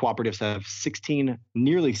 Their cooperatives have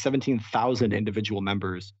nearly 17,000 individual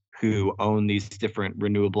members who own these different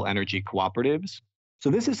renewable energy cooperatives. So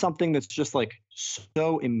this is something that's just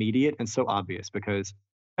so immediate and so obvious because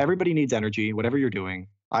everybody needs energy, whatever you're doing.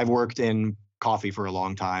 I've worked in coffee for a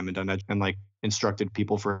long time and instructed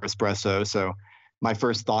people for espresso. So my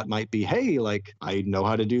first thought might be, hey, I know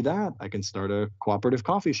how to do that. I can start a cooperative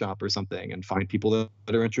coffee shop or something and find people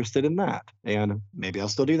that are interested in that. And maybe I'll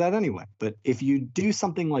still do that anyway. But if you do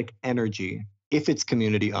something like energy, if it's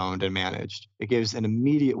community owned and managed, it gives an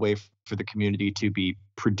immediate way for the community to be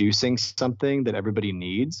producing something that everybody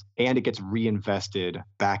needs. And it gets reinvested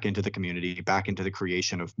back into the community, back into the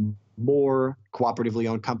creation of more cooperatively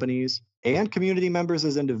owned companies. And community members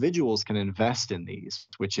as individuals can invest in these,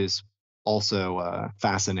 which is also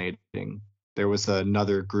fascinating. There was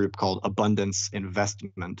another group called Abundance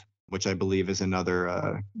Investment, which I believe is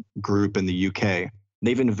another group in the UK.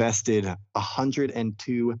 They've invested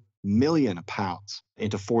 £102 million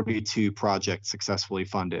into 42 projects successfully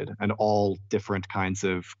funded, and all different kinds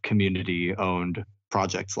of community-owned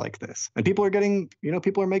projects like this. And people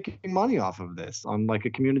are making money off of this on a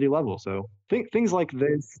community level. So things like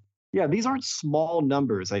this, these aren't small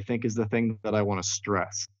numbers, I think, is the thing that I want to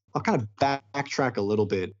stress. I'll kind of backtrack a little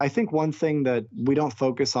bit. I think one thing that we don't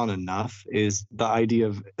focus on enough is the idea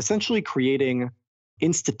of essentially creating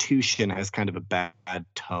institution as kind of a bad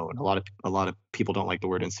tone. A lot of people don't like the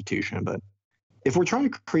word institution, but if we're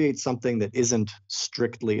trying to create something that isn't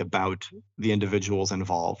strictly about the individuals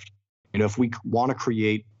involved, if we want to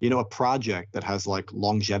create, a project that has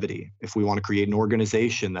longevity, if we want to create an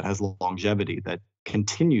organization that has longevity, that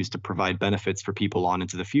continues to provide benefits for people on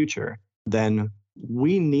into the future, then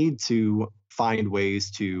we need to find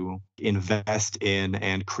ways to invest in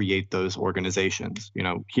and create those organizations.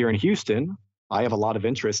 Here in Houston, I have a lot of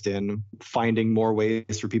interest in finding more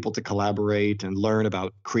ways for people to collaborate and learn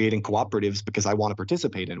about creating cooperatives because I want to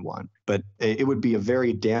participate in one. But it would be a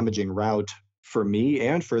very damaging route for me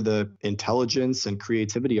and for the intelligence and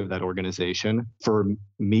creativity of that organization for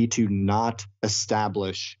me to not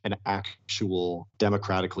establish an actual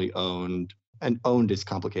democratically owned, and owned is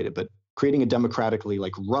complicated, but creating a democratically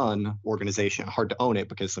run organization. Hard to own it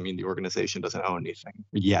because the organization doesn't own anything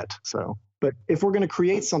yet. So, but if we're going to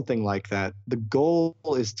create something like that, the goal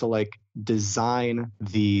is to design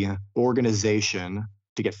the organization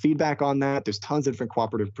to get feedback on that. There's tons of different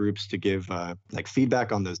cooperative groups to give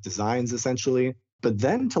feedback on those designs essentially. But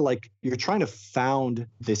then you're trying to found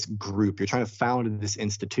this group, you're trying to found this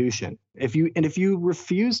institution. If you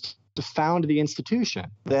refuse to found the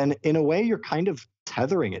institution, then in a way you're kind of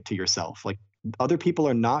tethering it to yourself. Other people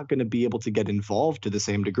are not going to be able to get involved to the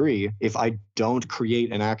same degree if I don't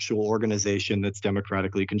create an actual organization that's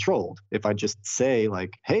democratically controlled. If I just say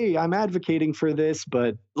hey, I'm advocating for this,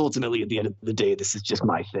 but ultimately at the end of the day, this is just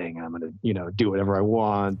my thing. And I'm going to, do whatever I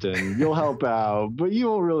want and you'll help out, but you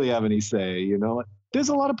won't really have any say, There's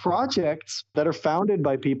a lot of projects that are founded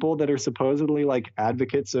by people that are supposedly like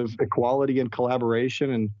advocates of equality and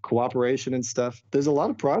collaboration and cooperation and stuff. There's a lot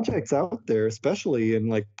of projects out there, especially in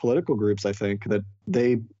like political groups, I think, that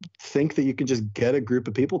they think that you can just get a group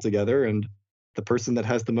of people together and the person that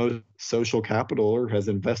has the most social capital or has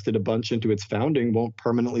invested a bunch into its founding won't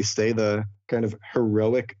permanently stay the kind of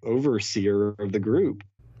heroic overseer of the group.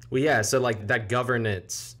 Well, yeah, so like that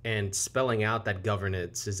governance and spelling out that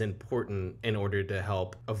governance is important in order to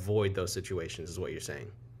help avoid those situations, is what you're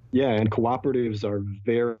saying. Yeah, and cooperatives are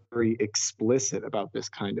very explicit about this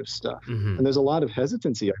kind of stuff. Mm-hmm. And there's a lot of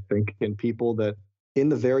hesitancy, I think, in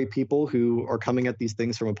the very people who are coming at these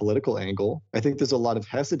things from a political angle. I think there's a lot of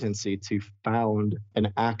hesitancy to found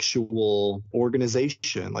an actual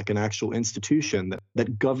organization, like an actual institution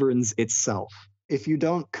that governs itself. If you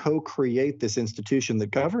don't co-create this institution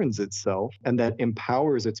that governs itself and that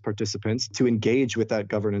empowers its participants to engage with that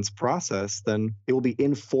governance process, then it will be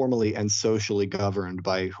informally and socially governed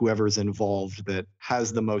by whoever's involved that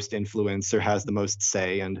has the most influence or has the most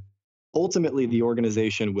say. And ultimately, the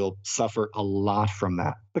organization will suffer a lot from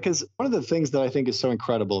that. Because one of the things that I think is so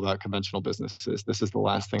incredible about conventional businesses, this is the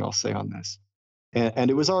last thing I'll say on this,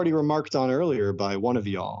 and it was already remarked on earlier by one of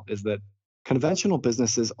y'all, is that conventional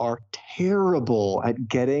businesses are terrible at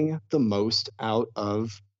getting the most out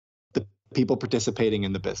of the people participating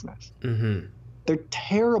in the business. Mm-hmm. They're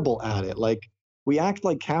terrible at it. Like, we act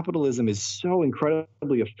like capitalism is so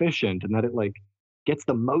incredibly efficient and that it like gets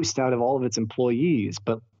the most out of all of its employees.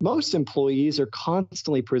 But most employees are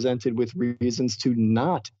constantly presented with reasons to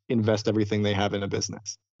not invest everything they have in a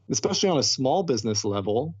business, especially on a small business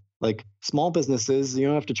level. Like small businesses, you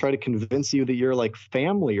don't have to try to convince you that you're like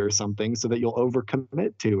family or something so that you'll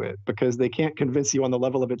overcommit to it because they can't convince you on the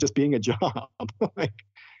level of it just being a job.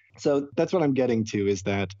 So that's what I'm getting to, is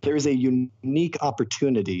that there's a unique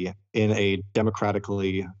opportunity in a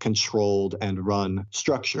democratically controlled and run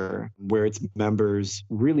structure where its members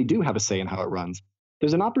really do have a say in how it runs.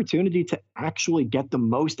 There's an opportunity to actually get the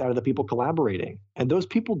most out of the people collaborating. And those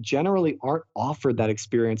people generally aren't offered that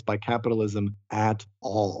experience by capitalism at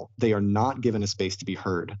all. They are not given a space to be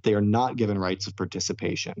heard. They are not given rights of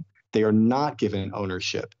participation. They are not given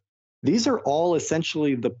ownership. These are all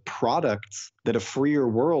essentially the products that a freer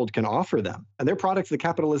world can offer them. And they're products that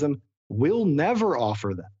capitalism will never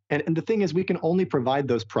offer them. And the thing is, we can only provide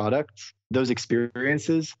those products, those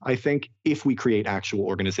experiences, I think, if we create actual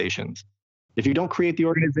organizations. If you don't create the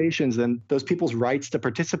organizations, then those people's rights to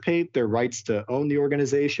participate, their rights to own the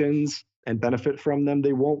organizations and benefit from them,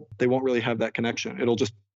 they won't really have that connection. It'll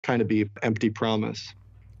just kind of be empty promise.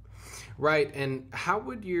 Right. And how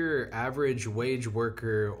would your average wage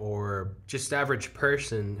worker or just average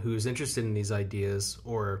person who's interested in these ideas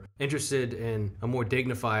or interested in a more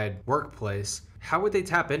dignified workplace, how would they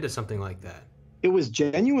tap into something like that? It was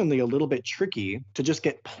genuinely a little bit tricky to just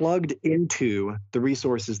get plugged into the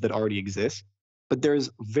resources that already exist. But there's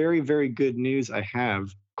very, very good news I have.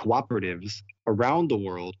 Cooperatives around the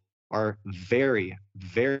world are very,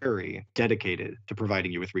 very dedicated to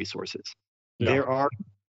providing you with resources. Yeah. There are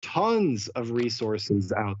tons of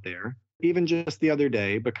resources out there. Even just the other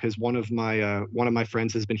day, because one of my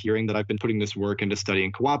friends has been hearing that I've been putting this work into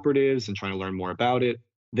studying cooperatives and trying to learn more about it.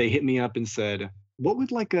 They hit me up and said, what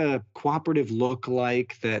would like a cooperative look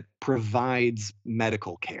like that provides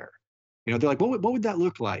medical care? They're like, what would that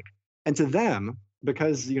look like? And to them,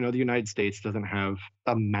 because, the United States doesn't have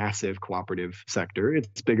a massive cooperative sector,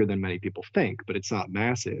 it's bigger than many people think, but it's not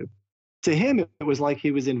massive. To him, it was like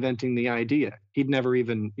he was inventing the idea. He'd never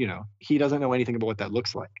even, he doesn't know anything about what that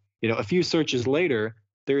looks like. A few searches later,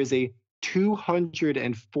 there is a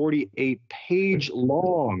 248-page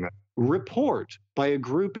long report by a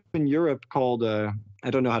group in Europe called, I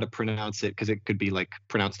don't know how to pronounce it because it could be like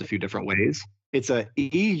pronounced a few different ways. It's a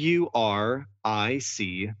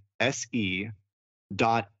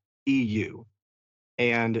EURICSE.EU.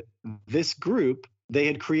 And this group, they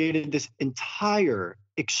had created this entire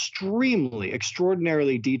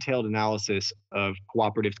extraordinarily detailed analysis of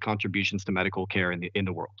cooperatives' contributions to medical care in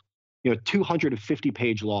the world.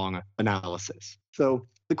 250-page long analysis. So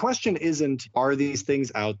the question isn't, are these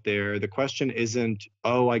things out there? The question isn't,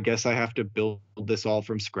 I guess I have to build this all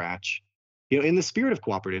from scratch. In the spirit of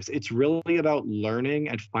cooperatives, it's really about learning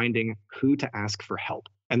and finding who to ask for help.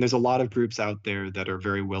 And there's a lot of groups out there that are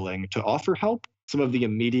very willing to offer help. Some of the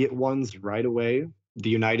immediate ones right away, the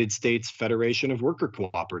United States Federation of Worker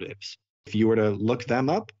Cooperatives. If you were to look them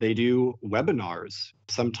up, they do webinars,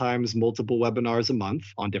 sometimes multiple webinars a month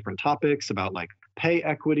on different topics about like pay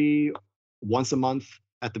equity. Once a month,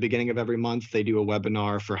 at the beginning of every month, they do a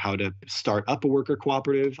webinar for how to start up a worker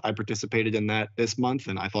cooperative. I participated in that this month,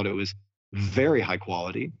 and I thought it was very high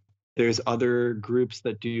quality. There's other groups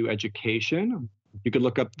that do education. You could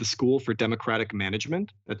look up the School for Democratic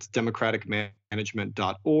Management. That's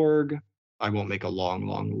democraticmanagement.org. I won't make a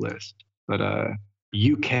long list, but uk.coop.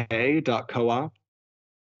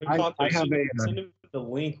 I have send him the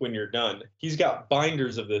link when you're done. He's got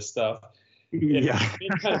binders of this stuff. Yeah. He's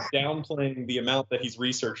been kind of downplaying the amount that he's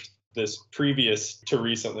researched this previous to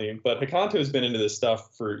recently, but Hakanto has been into this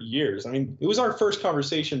stuff for years. I mean, it was our first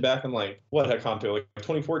conversation back in Hakanto,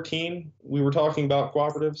 2014. We were talking about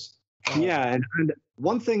cooperatives. Yeah, and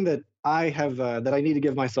one thing that I have that I need to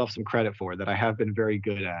give myself some credit for, that I have been very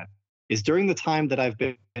good at, is during the time that I've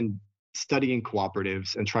been studying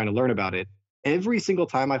cooperatives and trying to learn about it, every single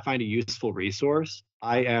time I find a useful resource,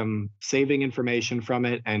 I am saving information from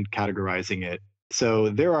it and categorizing it. So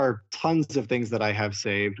there are tons of things that I have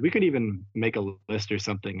saved. We could even make a list or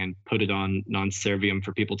something and put it on Non Serviam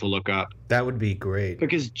for people to look up. That would be great.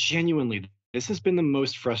 Because genuinely, this has been the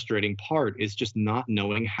most frustrating part, is just not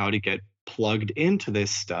knowing how to get plugged into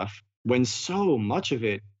this stuff when so much of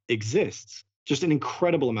it exists. Just an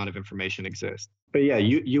incredible amount of information exists. But yeah,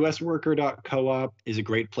 usworker.coop is a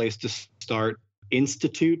great place to start.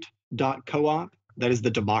 Institute.coop, that is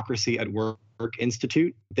the Democracy at Work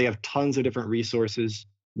Institute. They have tons of different resources.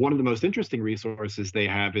 One of the most interesting resources they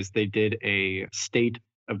have is they did a state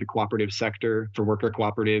of the cooperative sector for worker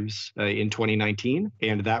cooperatives in 2019.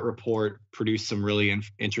 And that report produced some really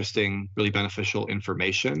interesting, really beneficial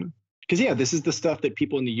information. Because, yeah, this is the stuff that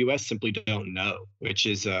people in the U.S. simply don't know, which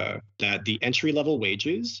is that the entry-level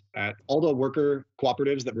wages at all the worker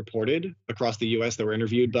cooperatives that reported across the U.S. that were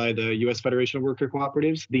interviewed by the U.S. Federation of Worker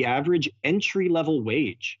Cooperatives, the average entry-level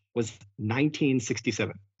wage was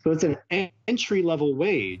 $19.67. So it's an entry-level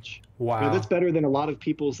wage. Wow. You know, that's better than a lot of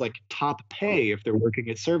people's top pay if they're working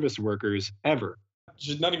at service workers ever.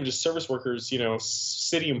 Not even just service workers,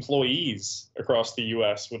 city employees across the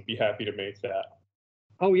U.S. would be happy to make that.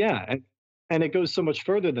 Oh, yeah. And it goes so much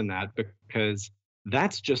further than that, because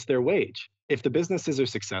that's just their wage. If the businesses are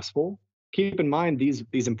successful, keep in mind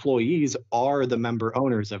these employees are the member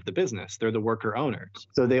owners of the business. They're the worker owners.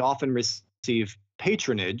 So they often receive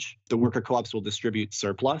patronage. The worker co-ops will distribute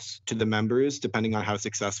surplus to the members depending on how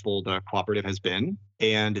successful the cooperative has been.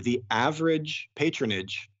 And the average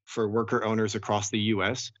patronage for worker owners across the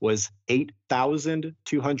U.S. was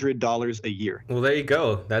 $8,200 a year. Well, there you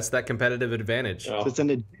go. That's that competitive advantage. Oh.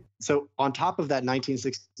 So on top of that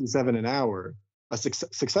 $19.67 an hour,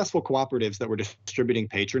 successful cooperatives that were distributing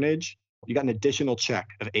patronage, you got an additional check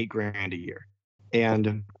of $8,000 a year.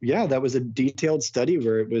 And yeah, that was a detailed study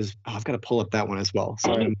where it was. I've got to pull up that one as well.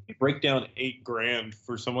 So break down $8,000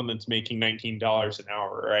 for someone that's making $19 an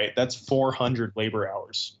hour, right? That's 400 labor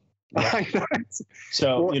hours. Yeah.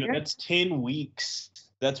 So, that's 10 weeks.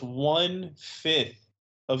 That's 1/5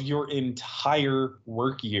 of your entire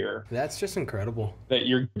work year. That's just incredible. That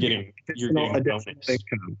you're getting.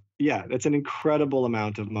 Income. Yeah, that's an incredible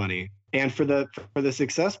amount of money. And for the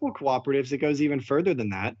successful cooperatives, it goes even further than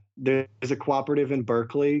that. There's a cooperative in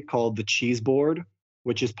Berkeley called the Cheese Board,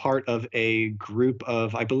 which is part of a group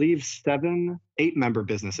of, I believe, 8 member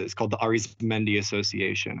businesses called the Arizmendi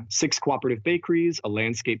Association. 6 cooperative bakeries, a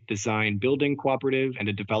landscape design building cooperative, and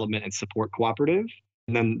a development and support cooperative.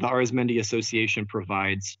 And then the Arizmendi Association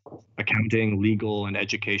provides accounting, legal, and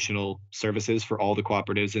educational services for all the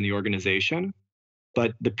cooperatives in the organization.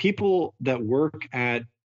 But the people that work at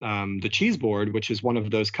the Cheese Board, which is one of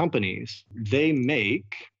those companies, they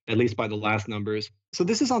make, at least by the last numbers, so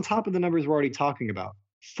this is on top of the numbers we're already talking about,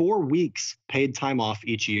 4 weeks paid time off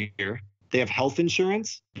each year. They have health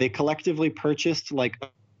insurance. They collectively purchased a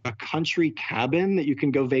country cabin that you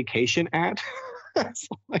can go vacation at.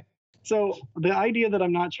 So the idea that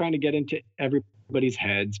I'm not trying to get into everybody's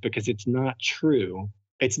heads, because it's not true.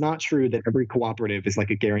 It's not true that every cooperative is like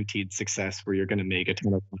a guaranteed success where you're going to make a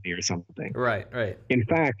ton of money or something. Right. In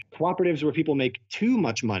fact, cooperatives where people make too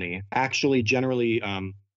much money actually generally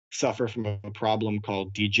suffer from a problem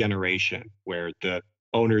called degeneration, where the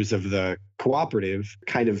owners of the cooperative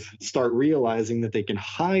kind of start realizing that they can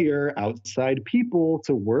hire outside people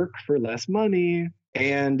to work for less money,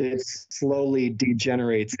 and it slowly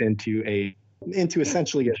degenerates into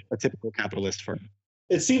essentially a typical capitalist firm.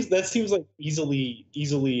 That seems like easily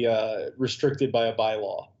restricted by a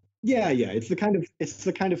bylaw. Yeah. It's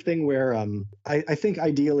the kind of thing where I think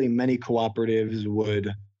ideally many cooperatives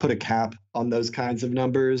would put a cap on those kinds of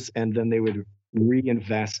numbers, and then they would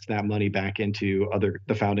reinvest that money back into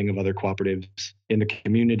the founding of other cooperatives in the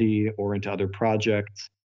community or into other projects.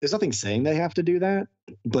 There's nothing saying they have to do that,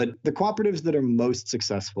 but the cooperatives that are most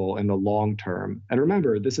successful in the long term, and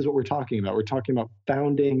remember, this is what we're talking about. We're talking about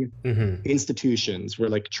founding institutions. We're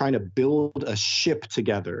like trying to build a ship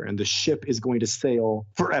together, and the ship is going to sail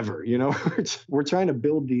forever. We're trying to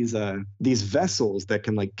build these vessels that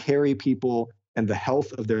can like carry people and the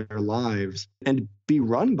health of their lives and be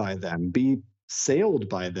run by them, be sailed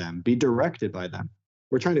by them, be directed by them.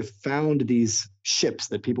 We're trying to found these ships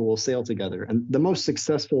that people will sail together. And the most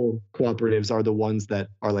successful cooperatives are the ones that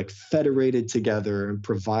are like federated together and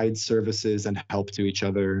provide services and help to each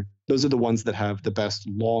other. Those are the ones that have the best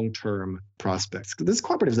long-term prospects. There's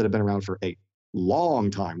cooperatives that have been around for a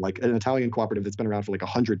long time, like an Italian cooperative that's been around for like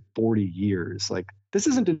 140 years. Like, this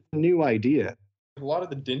isn't a new idea. A lot of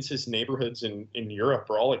the densest neighborhoods in Europe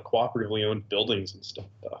are all like cooperatively owned buildings and stuff.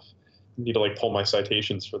 Need to like pull my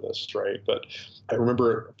citations for this, right? But I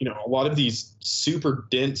remember, a lot of these super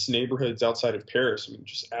dense neighborhoods outside of Paris,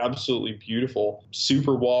 just absolutely beautiful,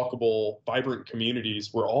 super walkable, vibrant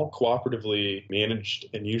communities were all cooperatively managed,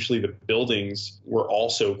 and usually the buildings were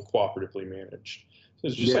also cooperatively managed. So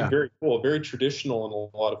it's just like very cool, very traditional in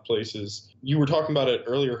a lot of places. You were talking about it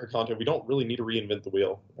earlier, Hikanta. We don't really need to reinvent the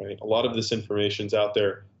wheel, right? A lot of this information's out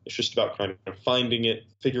there. It's just about kind of finding it,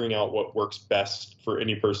 figuring out what works best for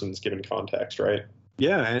any person's given context, right?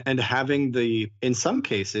 Yeah, and having in some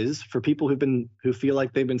cases, for people who feel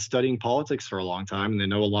like they've been studying politics for a long time and they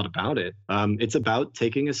know a lot about it, it's about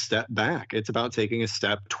taking a step back. It's about taking a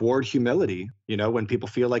step toward humility. When people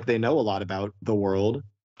feel like they know a lot about the world,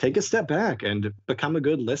 take a step back and become a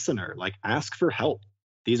good listener. Like, ask for help.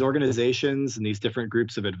 These organizations and these different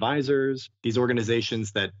groups of advisors, these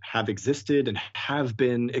organizations that have existed and have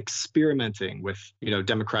been experimenting with,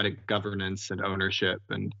 democratic governance and ownership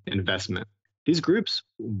and investment. These groups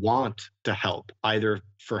want to help, either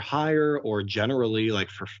for hire or generally like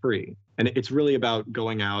for free. And it's really about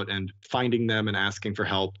going out and finding them and asking for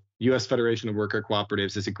help. U.S. Federation of Worker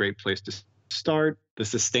Cooperatives is a great place to start. The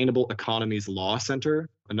Sustainable Economies Law Center,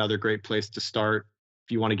 another great place to start.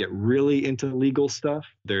 If you want to get really into legal stuff,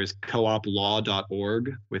 there's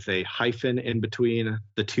cooplaw.org with a hyphen in between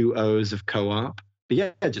the two O's of co-op. But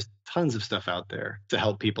yeah, just tons of stuff out there to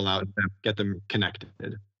help people out and get them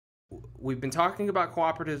connected. We've been talking about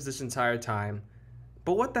cooperatives this entire time,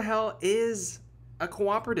 but what the hell is a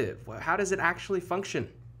cooperative? How does it actually function?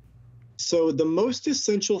 So the most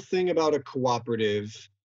essential thing about a cooperative,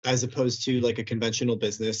 as opposed to like a conventional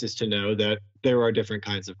business, is to know that there are different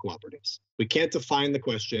kinds of cooperatives. We can't define the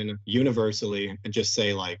question universally and just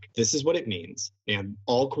say like, this is what it means. And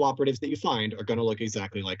all cooperatives that you find are going to look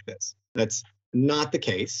exactly like this. That's not the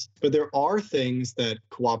case, but there are things that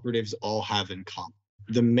cooperatives all have in common.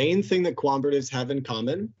 The main thing that cooperatives have in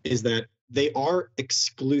common is that they are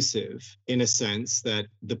exclusive in a sense that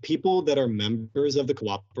the people that are members of the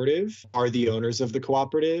cooperative are the owners of the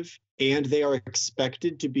cooperative, and they are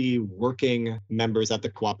expected to be working members at the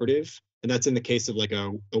cooperative. And that's in the case of like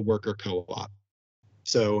a worker co-op.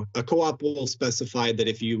 So a co-op will specify that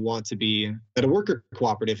if you want to be at a worker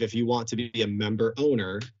cooperative, if you want to be a member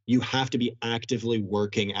owner, you have to be actively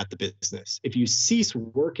working at the business. If you cease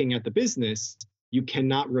working at the business, you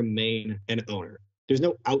cannot remain an owner. There's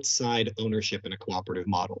no outside ownership in a cooperative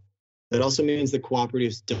model. That also means that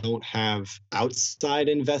cooperatives don't have outside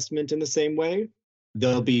investment in the same way.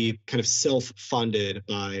 They'll be kind of self-funded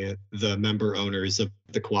by the member owners of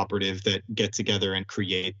the cooperative that get together and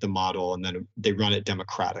create the model, and then they run it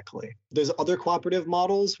democratically. There's other cooperative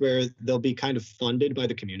models where they'll be kind of funded by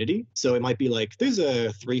the community. So it might be like, there's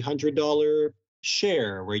a $300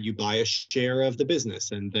 share where you buy a share of the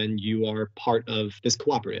business, and then you are part of this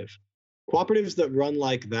cooperative. Cooperatives that run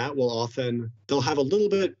like that they'll have a little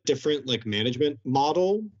bit different like management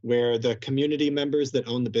model where the community members that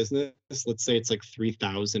own the business, let's say it's like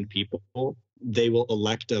 3,000 people, they will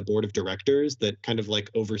elect a board of directors that kind of like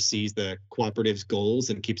oversees the cooperative's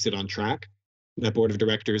goals and keeps it on track. That board of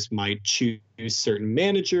directors might choose certain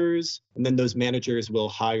managers, and then those managers will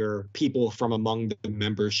hire people from among the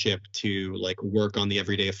membership to like work on the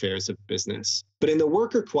everyday affairs of business. But in the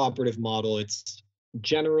worker cooperative model, it's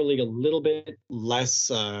generally a little bit less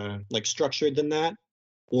like structured than that,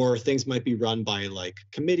 or things might be run by like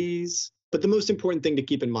committees. But the most important thing to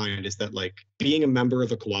keep in mind is that like being a member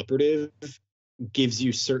of a cooperative gives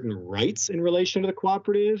you certain rights in relation to the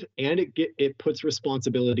cooperative, and it puts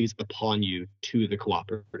responsibilities upon you to the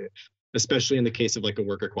cooperative, especially in the case of like a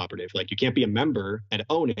worker cooperative. Like, you can't be a member and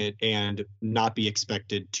own it and not be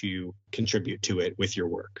expected to contribute to it with your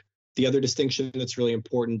work. The other distinction that's really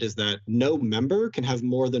important is that no member can have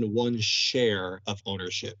more than one share of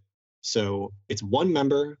ownership. So it's one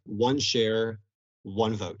member, one share,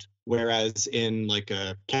 one vote. Whereas in like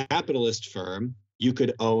a capitalist firm,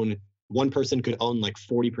 one person could own like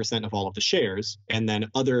 40% of all of the shares, and then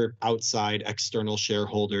other outside external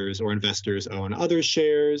shareholders or investors own other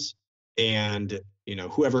shares, and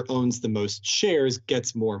whoever owns the most shares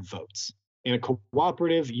gets more votes. In a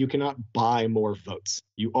cooperative, you cannot buy more votes.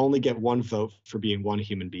 You only get one vote for being one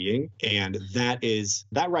human being. And that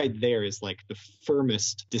right there is like the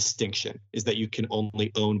firmest distinction, is that you can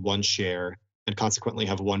only own one share and consequently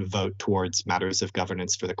have one vote towards matters of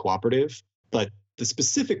governance for the cooperative. But the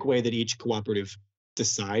specific way that each cooperative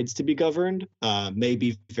decides to be governed may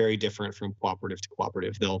be very different from cooperative to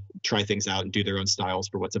cooperative. They'll try things out and do their own styles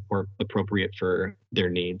for what's appropriate for their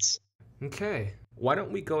needs. Okay. Why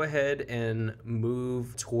don't we go ahead and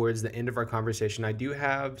move towards the end of our conversation? I do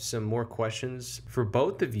have some more questions for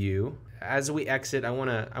both of you. As we exit, I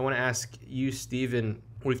want to ask you, Stephen.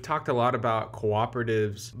 We've talked a lot about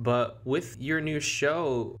cooperatives, but with your new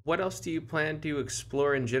show, what else do you plan to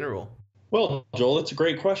explore in general? Well, Joel, that's a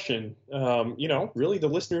great question. Really, the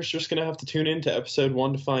listeners are just going to have to tune in to episode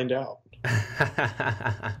 1 to find out.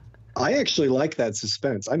 I actually like that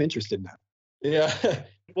suspense. I'm interested now. Yeah,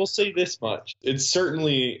 we'll say this much. It's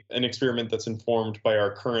certainly an experiment that's informed by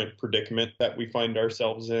our current predicament that we find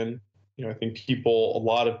ourselves in. I think a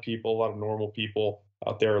lot of normal people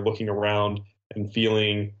out there are looking around and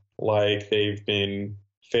feeling like they've been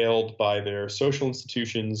failed by their social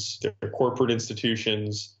institutions, their corporate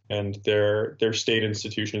institutions, and their state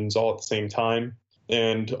institutions all at the same time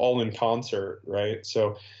and all in concert, right?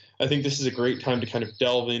 So I think this is a great time to kind of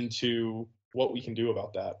delve into what we can do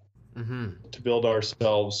about that. Mm-hmm. To build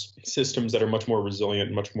ourselves systems that are much more resilient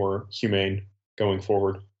and much more humane going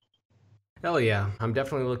forward. Hell yeah. I'm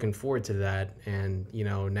definitely looking forward to that. And,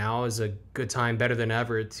 now is a good time, better than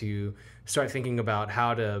ever, to start thinking about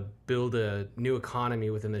how to build a new economy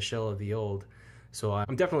within the shell of the old. So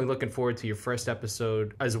I'm definitely looking forward to your first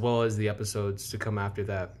episode as well as the episodes to come after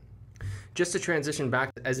that. Just to transition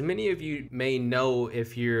back, as many of you may know,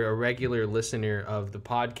 if you're a regular listener of the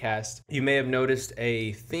podcast, you may have noticed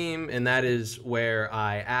a theme, and that is where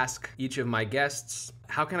I ask each of my guests,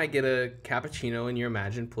 how can I get a cappuccino in your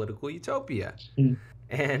imagined political utopia? Mm.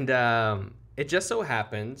 And it just so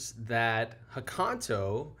happens that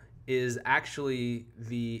Hakanto is actually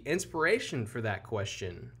the inspiration for that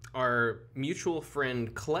question. Our mutual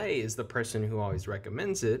friend Clay is the person who always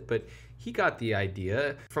recommends it, but he got the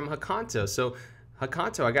idea from Hakanto. So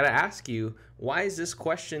Hakanto, I got to ask you, why is this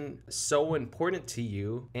question so important to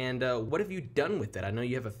you? And what have you done with it? I know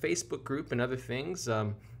you have a Facebook group and other things.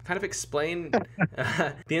 Kind of explain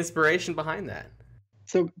the inspiration behind that.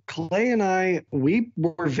 So Clay and I, we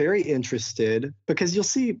were very interested because you'll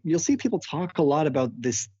see people talk a lot about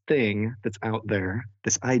this thing that's out there,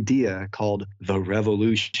 this idea called the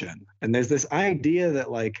revolution. And there's this idea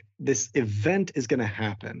that like this event is going to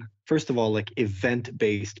happen. First of all, like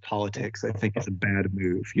event-based politics, I think is a bad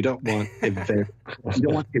move. You don't want event-based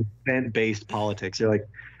politics. You're like,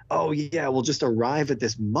 oh yeah, we'll just arrive at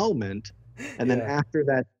this moment, and then after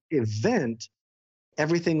that event,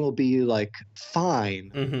 everything will be like fine.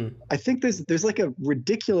 Mm-hmm. I think there's like a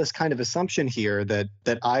ridiculous kind of assumption here that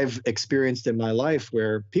I've experienced in my life,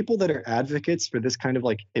 where people that are advocates for this kind of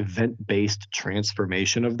like event-based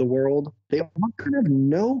transformation of the world, they kind of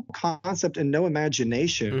no concept and no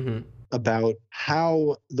imagination about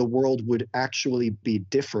how the world would actually be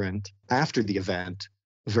different after the event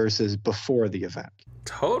versus before the event.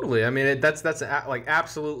 Totally. I mean, that's like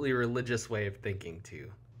absolutely religious way of thinking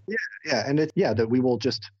too. Yeah, and that we will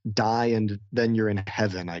just die and then you're in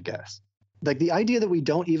heaven, I guess. Like the idea that we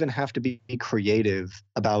don't even have to be creative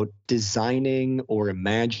about designing or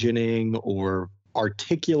imagining or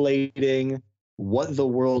articulating what the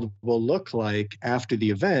world will look like after the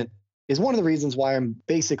event is one of the reasons why I'm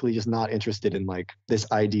basically just not interested in like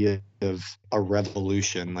this idea of a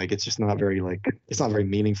revolution. Like it's just not very it's not very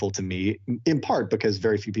meaningful to me, in part because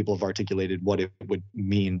very few people have articulated what it would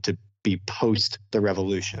mean to be post the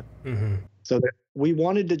revolution. Mm-hmm. So that we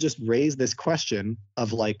wanted to just raise this question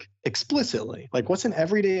of like explicitly, like what's an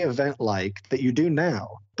everyday event like that you do now,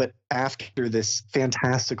 but after this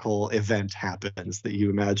fantastical event happens that you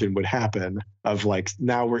imagine would happen, of like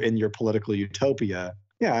now we're in your political utopia.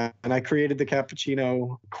 Yeah, and I created the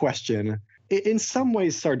cappuccino question in some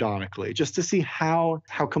ways sardonically, just to see how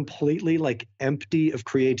completely like empty of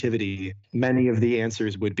creativity many of the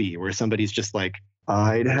answers would be, where somebody's just like,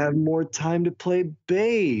 I'd have more time to play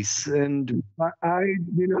bass, and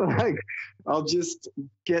I'll just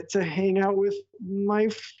get to hang out with my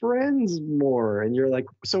friends more. And you're like,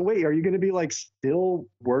 so wait, are you going to be like still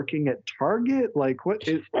working at Target? Like, what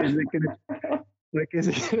is it going to, like, is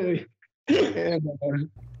it going to,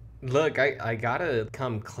 and, Look, I gotta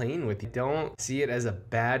come clean with you. Don't see it as a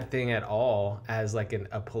bad thing at all, as like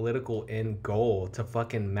a political end goal to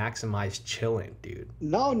fucking maximize chilling, dude.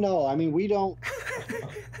 No. I mean, we don't.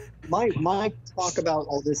 My talk about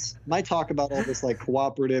all this, like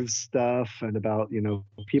cooperative stuff and about,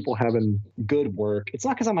 people having good work. It's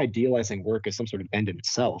not because I'm idealizing work as some sort of end in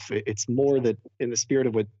itself. It's more that in the spirit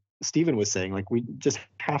of what Stephen was saying, like we just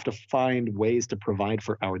have to find ways to provide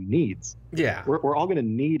for our needs. Yeah. We're all going to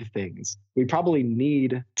need things. We probably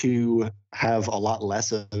need to have a lot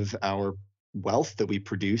less of our wealth that we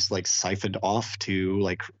produce like siphoned off to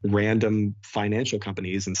like random financial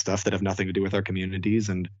companies and stuff that have nothing to do with our communities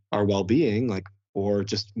and our well-being, like, or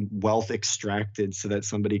just wealth extracted so that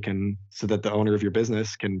the owner of your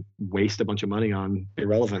business can waste a bunch of money on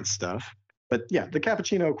irrelevant stuff. But yeah, the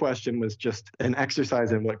cappuccino question was just an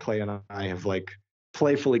exercise in what Clay and I have like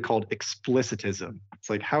playfully called explicitism. It's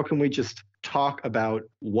like, how can we just talk about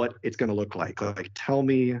what it's going to look like? Like, tell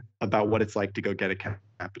me about what it's like to go get a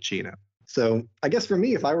cappuccino. So I guess for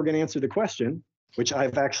me, if I were going to answer the question, which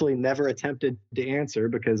I've actually never attempted to answer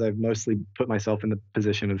because I've mostly put myself in the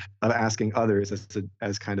position of asking others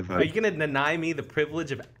as kind of a... Are you going to deny me the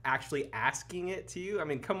privilege of actually asking it to you? I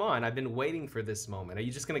mean, come on. I've been waiting for this moment. Are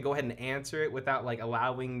you just going to go ahead and answer it without like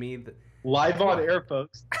allowing me live on air,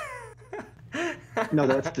 folks? No,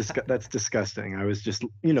 that's disgusting. I was just,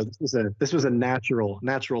 this was a natural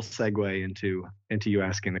segue into you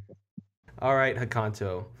asking the question. All right,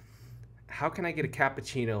 Hakanto. How can I get a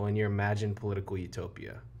cappuccino in your imagined political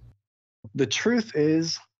utopia? The truth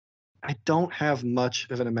is, I don't have much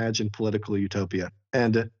of an imagined political utopia.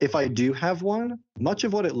 And if I do have one, much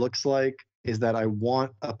of what it looks like is that I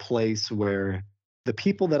want a place where the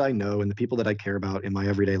people that I know and the people that I care about in my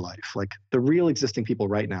everyday life, like the real existing people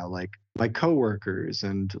right now, like my coworkers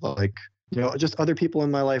and like, just other people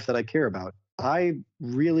in my life that I care about, I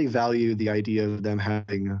really value the idea of them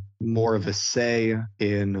having more of a say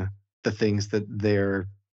in the things that they're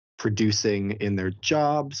producing in their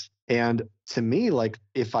jobs. And to me, like,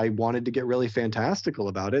 if I wanted to get really fantastical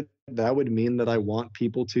about it, that would mean that I want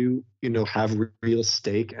people to, have real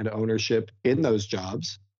stake and ownership in those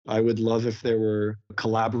jobs. I would love if there were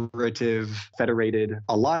collaborative, federated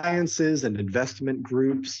alliances and investment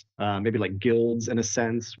groups, maybe like guilds in a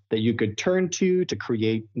sense, that you could turn to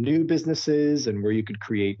create new businesses and where you could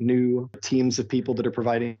create new teams of people that are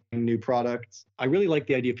providing new products. I really like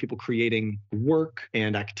the idea of people creating work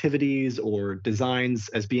and activities or designs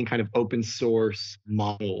as being kind of open source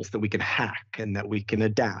models that we can hack and that we can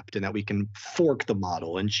adapt and that we can fork the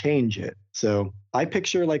model and change it. So I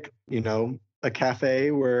picture like, a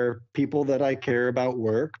cafe where people that I care about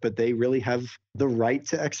work, but they really have the right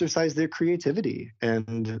to exercise their creativity.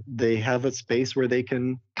 And they have a space where they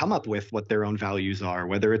can come up with what their own values are,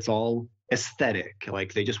 whether it's all aesthetic,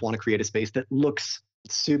 like they just want to create a space that looks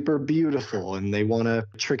super beautiful and they want to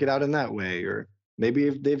trick it out in that way. Or maybe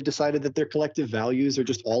if they've decided that their collective values are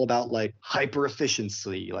just all about like hyper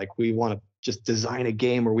efficiency, like we want to just design a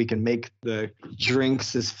game where we can make the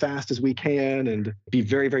drinks as fast as we can and be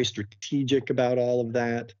very, very strategic about all of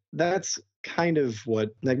that. That's kind of what,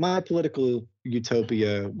 like, my political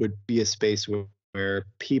utopia would be a space where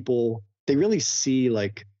people, they really see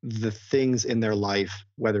like the things in their life,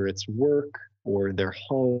 whether it's work or their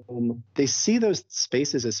home, they see those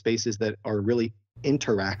spaces as spaces that are really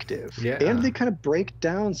interactive. Yeah. And they kind of break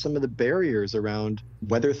down some of the barriers around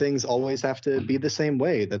whether things always have to be the same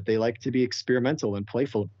way, that they like to be experimental and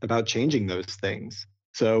playful about changing those things.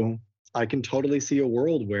 So I can totally see a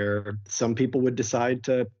world where some people would decide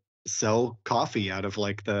to sell coffee out of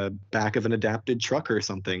like the back of an adapted truck or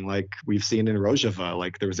something, like we've seen in Rojava.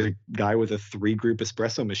 Like there was a guy with a 3-group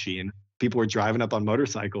espresso machine. People were driving up on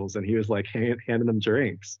motorcycles and he was like handing them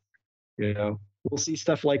drinks. We'll see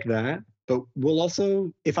stuff like that. But we'll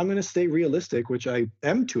also, if I'm going to stay realistic, which I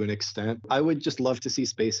am to an extent, I would just love to see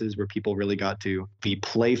spaces where people really got to be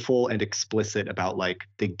playful and explicit about like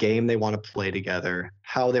the game they want to play together,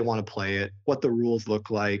 how they want to play it, what the rules look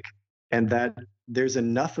like, and that there's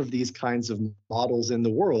enough of these kinds of models in the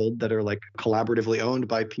world that are like collaboratively owned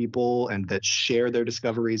by people and that share their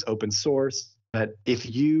discoveries open source, that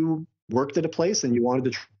if you worked at a place and you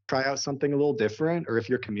wanted to try out something a little different, or if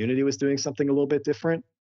your community was doing something a little bit different,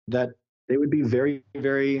 that they would be very,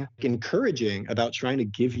 very encouraging about trying to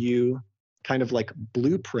give you kind of like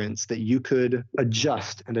blueprints that you could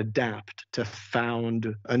adjust and adapt to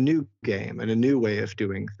found a new game and a new way of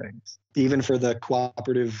doing things. Even for the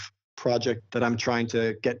cooperative project that I'm trying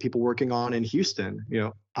to get people working on in Houston,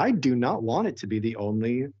 I do not want it to be the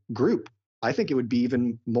only group. I think it would be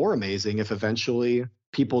even more amazing if eventually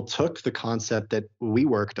people took the concept that we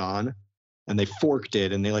worked on and they forked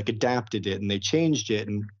it and they like adapted it and they changed it,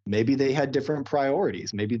 and maybe they had different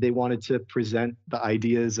priorities. Maybe they wanted to present the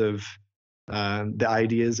ideas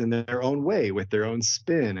in their own way, with their own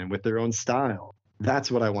spin and with their own style.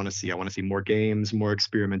 That's what I want to see. I want to see more games, more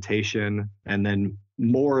experimentation, and then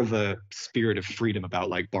more of a spirit of freedom about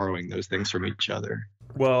like borrowing those things from each other.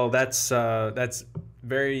 Well, that's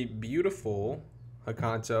very beautiful,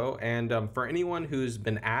 Hakanto. And for anyone who's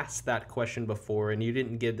been asked that question before and you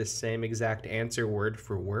didn't give the same exact answer word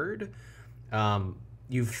for word,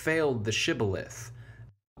 you've failed the shibboleth,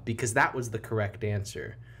 because that was the correct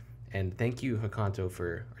answer. And thank you, Hakanto,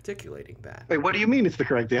 for articulating that. Wait, what do you mean it's the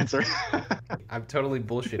correct answer? I'm totally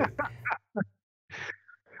bullshitting.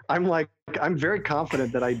 I'm very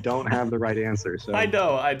confident that I don't have the right answer. So I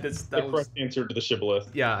know. The correct answer to the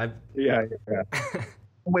shibboleth. Yeah. Yeah.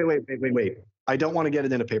 Wait. I don't want to get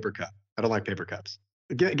it in a paper cup. I don't like paper cups.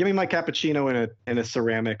 Give me my cappuccino in a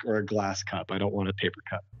ceramic or a glass cup. I don't want a paper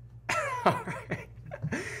cup.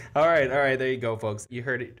 All right. There you go, folks. You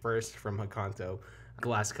heard it first from Hakanto.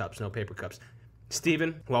 Glass cups, no paper cups.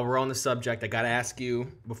 Steven, while we're on the subject, I got to ask you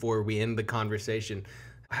before we end the conversation,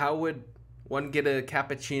 how would one get a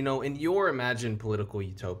cappuccino in your imagined political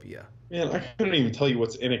utopia? Man, I couldn't even tell you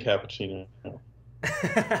what's in a cappuccino.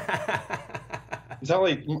 Is that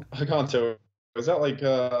like, Hakanto, is that like,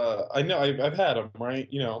 I know I've had them, right?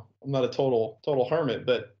 You know, I'm not a total hermit,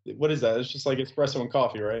 but what is that? It's just like espresso and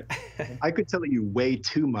coffee, right? I could tell you way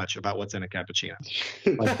too much about what's in a cappuccino,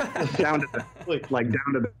 like,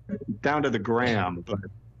 down to the gram. But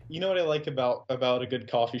you know what I like about a good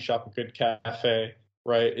coffee shop, a good cafe,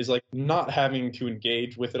 right? Is like not having to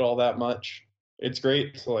engage with it all that much. It's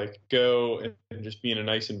great to like go and just be in a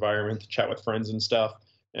nice environment to chat with friends and stuff.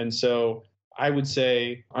 And so I would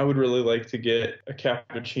say I would really like to get a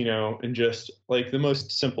cappuccino in just like the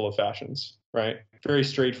most simple of fashions, right? Very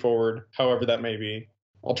straightforward, however that may be.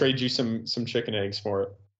 I'll trade you some chicken eggs for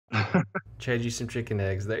it. Trade you some chicken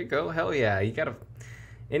eggs. There you go. Hell yeah. You gotta.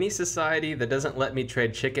 Any society that doesn't let me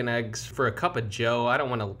trade chicken eggs for a cup of Joe, I don't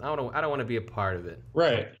want to be a part of it.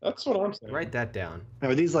 Right. That's what I'm saying. Write that down.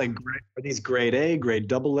 are these grade A, grade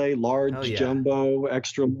double A, large, yeah. jumbo,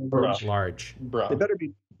 extra large? Large. Bro.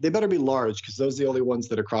 They better be large, because those are the only ones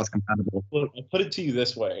that are cross compatible. Look, I'll put it to you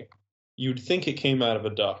this way. You'd think it came out of a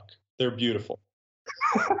duck. They're beautiful.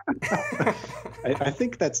 I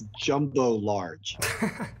think that's jumbo large.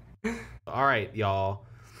 All right, y'all.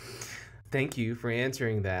 Thank you for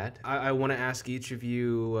answering that. I want to ask each of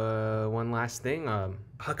you one last thing.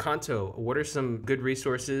 Hakanto, what are some good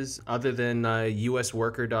resources other than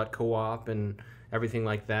usworker.coop and everything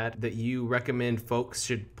like that you recommend folks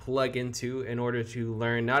should plug into in order to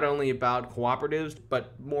learn not only about cooperatives,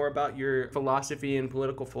 but more about your philosophy and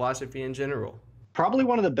political philosophy in general? Probably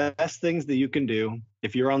one of the best things that you can do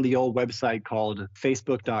if you're on the old website called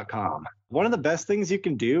facebook.com. One of the best things you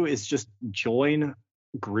can do is just join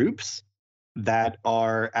groups that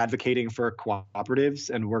are advocating for cooperatives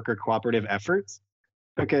and worker cooperative efforts,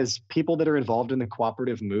 because people that are involved in the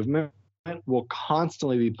cooperative movement will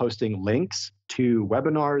constantly be posting links to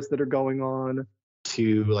webinars that are going on,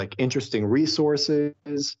 to like interesting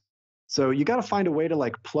resources. So you got to find a way to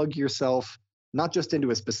like plug yourself not just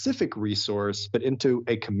into a specific resource, but into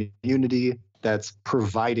a community that's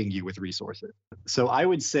providing you with resources. So I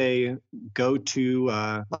would say go to,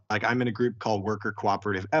 like I'm in a group called Worker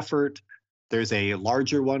Cooperative Effort. There's a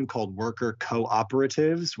larger one called Worker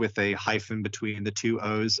Cooperatives with a hyphen between the two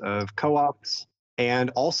O's of co-ops. And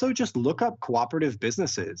also just look up cooperative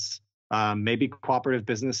businesses, maybe cooperative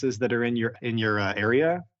businesses that are in your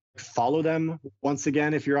area. Follow them. Once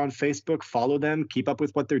again, if you're on Facebook, follow them, keep up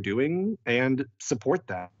with what they're doing, and support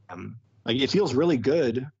them. Like, it feels really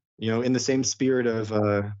good, in the same spirit of,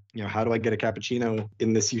 how do I get a cappuccino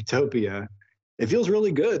in this utopia? It feels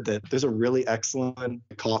really good that there's a really excellent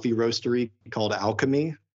coffee roastery called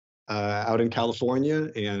Alchemy out in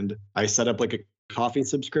California, and I set up like a coffee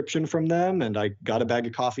subscription from them, and I got a bag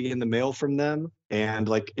of coffee in the mail from them, and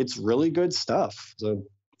like it's really good stuff. So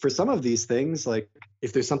for some of these things, like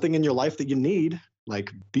if there's something in your life that you need,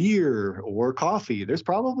 like beer or coffee, there's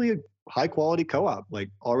probably a high quality co-op like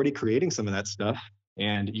already creating some of that stuff,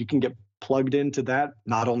 and you can get plugged into that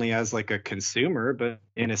not only as like a consumer, but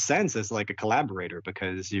in a sense as like a collaborator,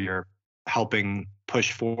 because you're helping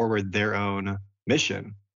push forward their own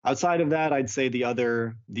mission. Outside of that, I'd say the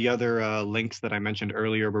other links that I mentioned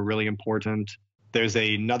earlier were really important. There's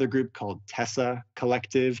another group called TESA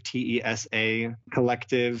Collective, TESA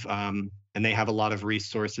Collective, and they have a lot of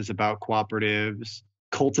resources about cooperatives.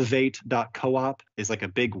 Cultivate.coop is like a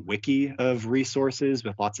big wiki of resources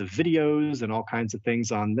with lots of videos and all kinds of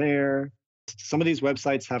things on there. some of these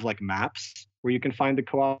websites have like maps where you can find the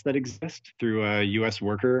co-ops that exist through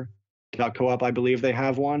usworker.coop. I believe they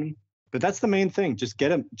have one. But that's the main thing. Just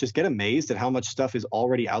get amazed at how much stuff is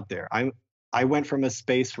already out there. I went from a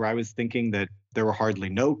space where I was thinking that there were hardly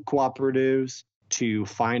no cooperatives to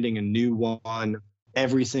finding a new one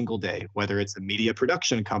every single day, whether it's a media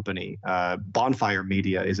production company. Bonfire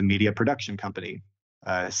Media is a media production company.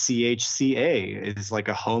 CHCA is like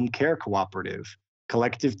a home care cooperative.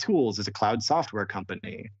 Collective Tools is a cloud software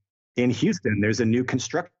company. In Houston, there's a new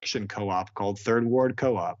construction co-op called Third Ward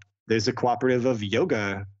Co-op. There's a cooperative of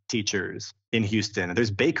yoga teachers in Houston.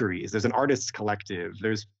 There's bakeries. There's an artists collective.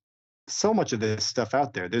 There's so much of this stuff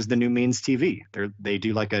out there. There's the New Means TV. They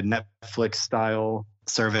do like a Netflix style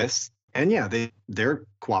service. And yeah, they're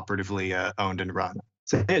cooperatively owned and run.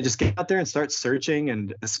 So yeah, just get out there and start searching,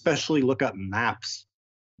 and especially look up maps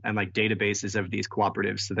and like databases of these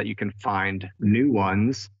cooperatives so that you can find new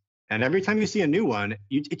ones. And every time you see a new one,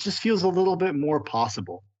 it just feels a little bit more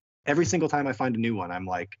possible. Every single time I find a new one, I'm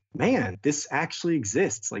like, man, this actually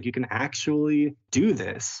exists. Like you can actually do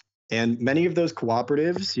this. And many of those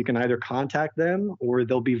cooperatives, you can either contact them or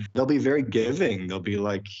they'll be very giving. They'll be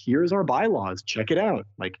like, here's our bylaws, check it out.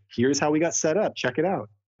 Like, here's how we got set up, check it out.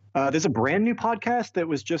 There's a brand new podcast that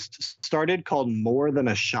was just started called More Than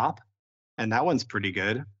a Shop. And that one's pretty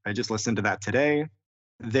good. I just listened to that today.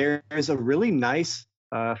 There's a really nice,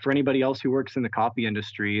 for anybody else who works in the copy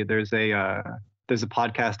industry, there's a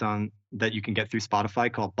podcast on that you can get through Spotify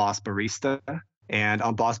called Boss Barista. And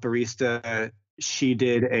on Boss Barista, she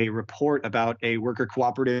did a report about a worker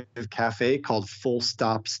cooperative cafe called Full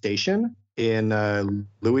Stop Station in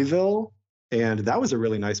Louisville. And that was a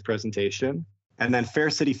really nice presentation. And then Fair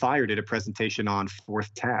City Fire did a presentation on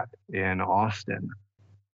Fourth Tap in Austin.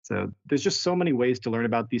 So there's just so many ways to learn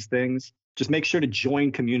about these things. Just make sure to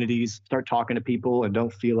join communities, start talking to people, and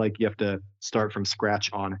don't feel like you have to start from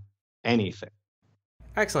scratch on anything.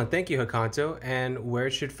 Excellent. Thank you, Hakanto. And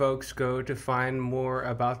where should folks go to find more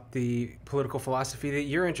about the political philosophy that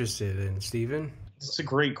you're interested in, Stephen? It's a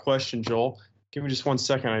great question, Joel. Give me just 1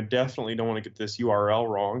 second. I definitely don't want to get this URL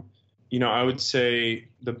wrong. I would say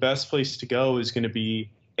the best place to go is going to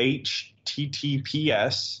be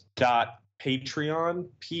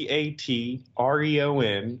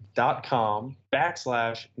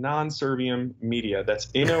https://patreon.com/Non Serviam Media. That's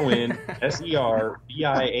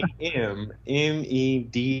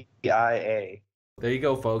NonServiamMedia. There you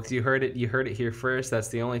go, folks. You heard it here first. That's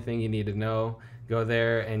the only thing you need to know. Go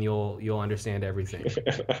there and you'll understand everything.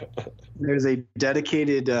 There's a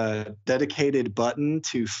dedicated button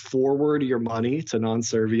to forward your money to Non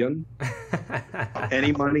Serviam.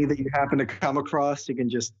 Any money that you happen to come across, you can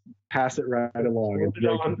just pass it right along.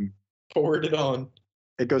 Forward it on.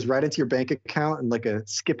 It goes right into your bank account, and like a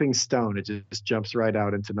skipping stone, it just jumps right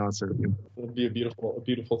out into Non Serviam. That'd be a beautiful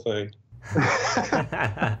thing.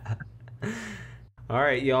 All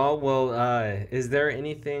right, y'all. Well, is there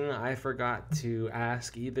anything I forgot to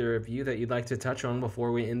ask either of you that you'd like to touch on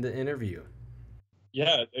before we end the interview?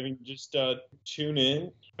 Yeah, just tune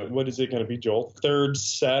in. What is it going to be, Joel? It'll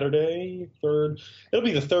be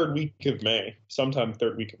the third week of May, sometime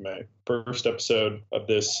third week of May. First episode of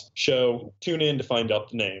this show. Tune in to find out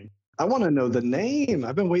the name. I want to know the name.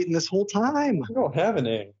 I've been waiting this whole time. I don't have a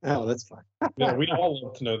name. Oh, that's fine. Yeah, we all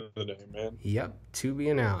love to know the name, man. Yep, to be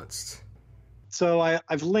announced. So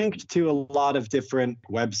I've linked to a lot of different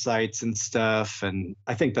websites and stuff, and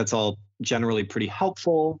I think that's all generally pretty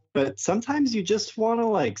helpful. But sometimes you just want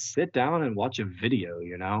to sit down and watch a video,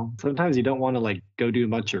 Sometimes you don't want to go do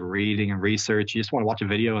much of reading and research. You just want to watch a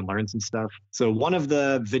video and learn some stuff. So one of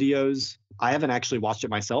the videos, I haven't actually watched it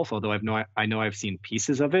myself, although I know I've seen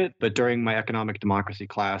pieces of it. But during my economic democracy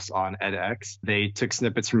class on edX, they took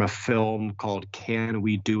snippets from a film called Can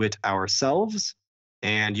We Do It Ourselves?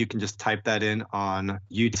 And you can just type that in on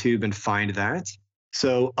YouTube and find that.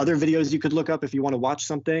 So other videos you could look up if you want to watch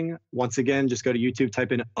something. Once again, just go to YouTube,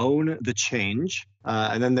 type in Own the Change.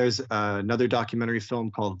 And then there's another documentary film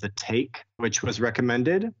called The Take, which was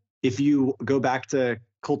recommended. If you go back to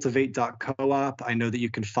cultivate.coop, I know that you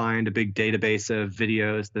can find a big database of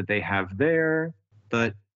videos that they have there.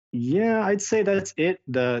 But yeah, I'd say that's it.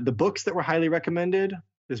 The books that were highly recommended,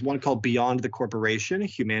 there's one called Beyond the Corporation,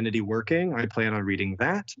 Humanity Working. I plan on reading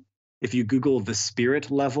that. If you Google The Spirit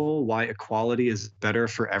Level, Why Equality is Better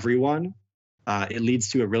for Everyone, it leads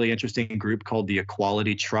to a really interesting group called the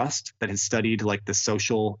Equality Trust that has studied the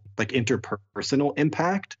social, interpersonal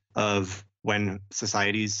impact of when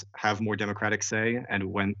societies have more democratic say and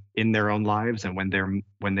when in their own lives and when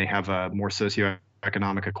they have a more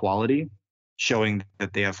socioeconomic equality, showing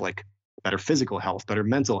that they have better physical health, better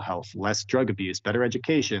mental health, less drug abuse, better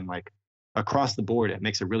education. across the board, it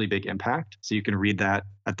makes a really big impact. So you can read that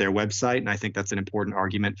at their website. And I think that's an important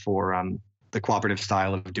argument for the cooperative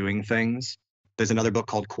style of doing things. There's another book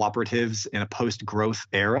called Cooperatives in a Post-Growth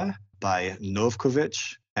Era by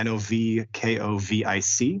Novkovic,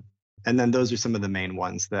 Novkovic. And then those are some of the main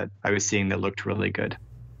ones that I was seeing that looked really good.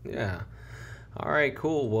 Yeah. All right,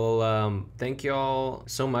 cool. Well, thank you all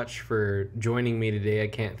so much for joining me today. I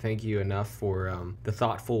can't thank you enough for the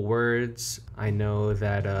thoughtful words. I know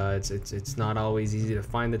that it's not always easy to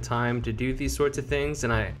find the time to do these sorts of things,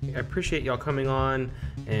 and I appreciate y'all coming on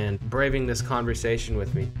and braving this conversation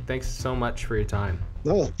with me. Thanks so much for your time.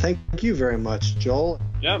 No, thank you very much, Joel.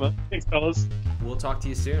 Yeah, man. Thanks, fellas. We'll talk to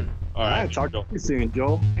you soon. All right. Talk to you soon,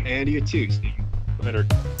 Joel. And you too, Steve. Later.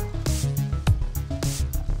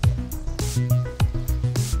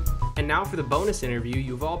 And now for the bonus interview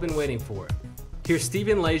you've all been waiting for. Here's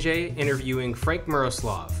Stephen Leger interviewing Frank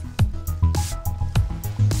Miroslav.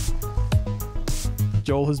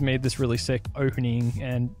 Joel has made this really sick opening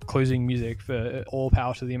and closing music for All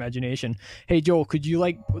Power to the Imagination. Hey Joel, could you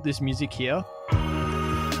put this music here?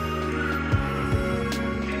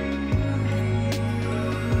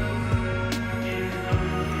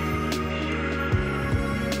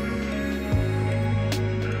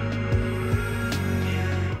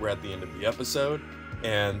 At the end of the episode,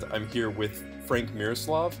 and I'm here with Frank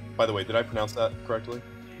Miroslav. By the way, did I pronounce that correctly?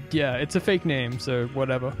 Yeah, it's a fake name, so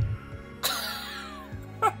whatever.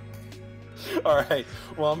 All right.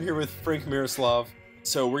 Well, I'm here with Frank Miroslav.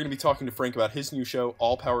 So we're going to be talking to Frank about his new show,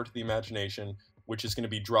 All Power to the Imagination, which is going to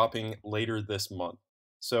be dropping later this month.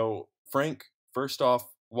 So, Frank, first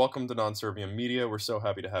off, welcome to Non Serviam Media. We're so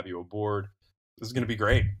happy to have you aboard. This is going to be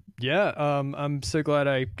great. Yeah, I'm so glad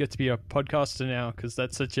I get to be a podcaster now, because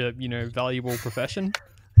that's such a valuable profession.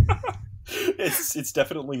 It's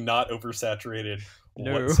definitely not oversaturated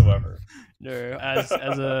No. whatsoever. No, as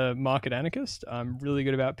a market anarchist, I'm really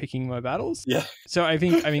good about picking my battles. Yeah. So I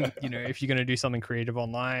think, if you're going to do something creative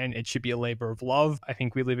online, it should be a labor of love. I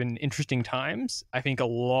think we live in interesting times. I think a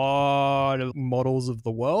lot of models of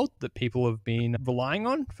the world that people have been relying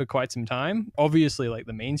on for quite some time, obviously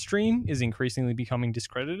the mainstream is increasingly becoming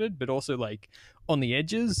discredited, but also on the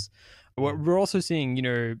edges. We're also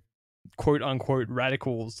seeing, quote unquote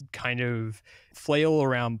radicals kind of flail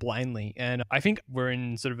around blindly. And I think we're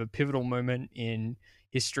in sort of a pivotal moment in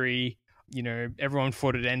history. Everyone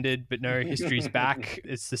thought it ended, but no, history's back.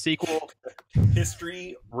 It's the sequel.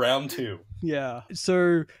 History round 2. Yeah.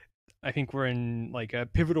 So I think we're in a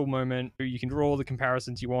pivotal moment. You can draw all the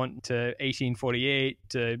comparisons you want to 1848,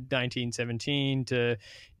 to 1917, to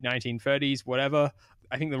 1930s, whatever.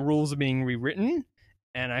 I think the rules are being rewritten.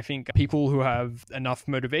 And I think people who have enough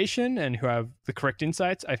motivation and who have the correct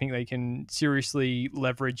insights, I think they can seriously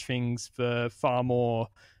leverage things for far more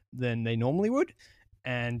than they normally would.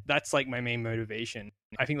 And that's my main motivation.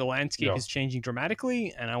 I think the landscape is changing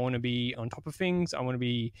dramatically, and I want to be on top of things. I want to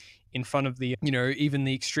be in front of the, even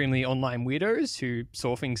the extremely online weirdos who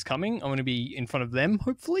saw things coming. I want to be in front of them,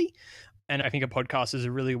 hopefully. And I think a podcast is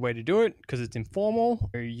a really good way to do it because it's informal.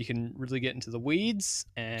 You can really get into the weeds,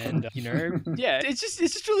 and yeah, it's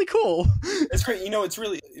just really cool. It's great.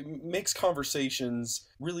 It makes conversations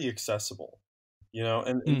really accessible.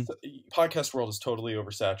 And the podcast world is totally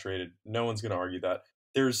oversaturated. No one's going to argue that.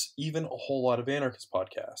 There's even a whole lot of anarchist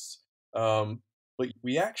podcasts, but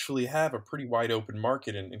we actually have a pretty wide open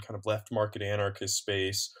market in kind of left market anarchist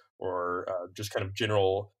space, or just kind of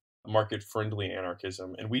general market-friendly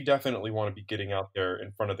anarchism, and we definitely want to be getting out there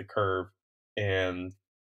in front of the curve and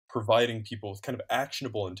providing people with kind of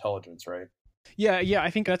actionable intelligence, right? Yeah,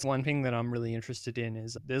 I think that's one thing that I'm really interested in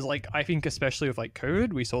is there's I think especially with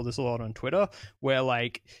COVID, we saw this a lot on Twitter, where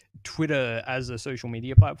Twitter as a social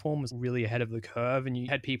media platform was really ahead of the curve, and you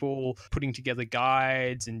had people putting together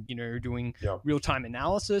guides and doing real-time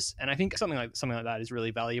analysis, and I think something like that is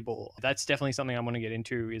really valuable. That's definitely something I want to get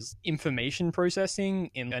into, is information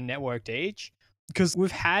processing in a networked age, because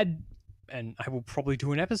we've had, and I will probably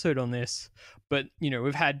do an episode on this, but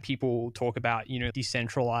we've had people talk about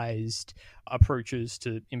decentralized approaches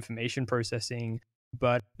to information processing,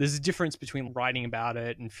 but there's a difference between writing about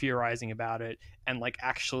it and theorizing about it and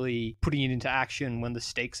actually putting it into action when the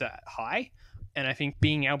stakes are high. And I think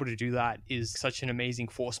being able to do that is such an amazing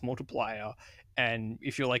force multiplier. And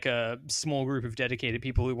if you're a small group of dedicated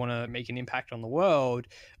people who want to make an impact on the world,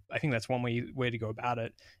 I think that's one way to go about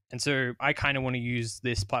it. And so I kind of want to use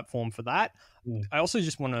this platform for that. I also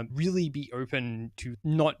just want to really be open to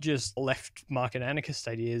not just left market anarchist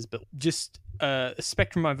ideas, but just a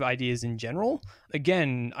spectrum of ideas in general.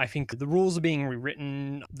 Again, I think the rules are being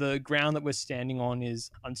rewritten. The ground that we're standing on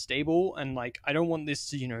is unstable. And like, I don't want this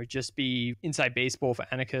to, just be inside baseball for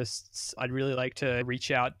anarchists. I'd really like to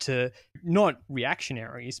reach out to not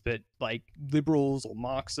reactionaries, but like liberals or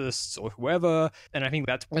Marxists or whoever. And I think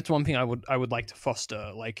that's one thing I would like to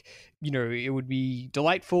foster. Like, it would be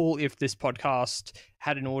delightful if this podcast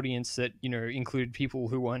had an audience that, included people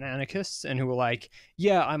who weren't anarchists and who were like,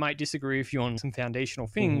 yeah, I might disagree with you on some foundational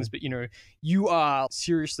things, but, you are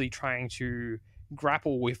seriously trying to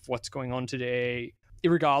grapple with what's going on today,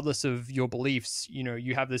 irregardless of your beliefs.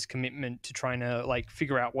 You have this commitment to trying to like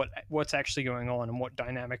figure out what's actually going on and what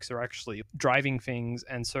dynamics are actually driving things.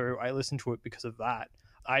 And so I listen to it because of that.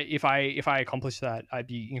 If I accomplish that, I'd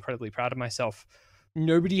be incredibly proud of myself.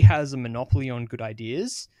 Nobody has a monopoly on good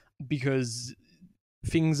ideas, because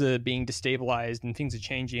things are being destabilized and things are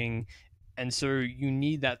changing. And so you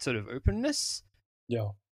need that sort of openness. Yeah,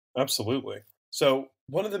 absolutely. So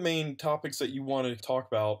one of the main topics that you wanted to talk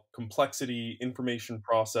about, complexity, information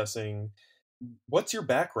processing. What's your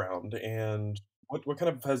background and what kind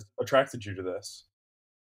of has attracted you to this?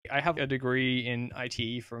 I have a degree in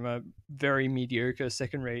IT from a very mediocre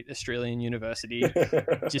second-rate Australian university.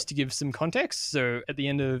 Just to give some context, so at the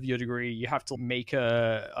end of your degree, you have to make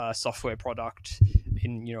a software product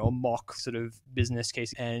in a mock sort of business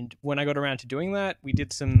case. And when I got around to doing that, we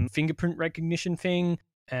did some fingerprint recognition thing.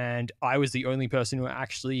 And I was the only person who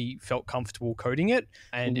actually felt comfortable coding it.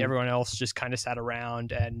 And everyone else just kind of sat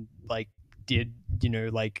around and like did,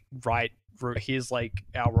 write, here's like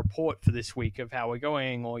our report for this week of how we're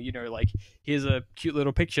going, or like here's a cute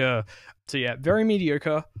little picture. So yeah, very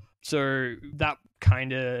mediocre. So that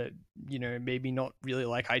kind of maybe not really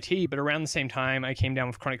like IT, but around the same time I came down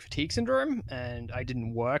with chronic fatigue syndrome and I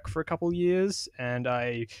didn't work for a couple of years, and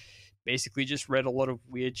I basically just read a lot of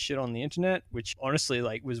weird shit on the internet, which honestly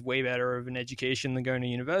like was way better of an education than going to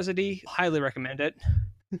university. Highly recommend it.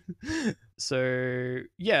 So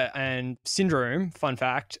yeah, and syndrome, fun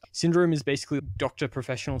fact, syndrome is basically doctor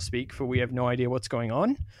professional speak for we have no idea what's going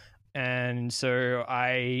on. And so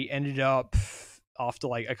I ended up, after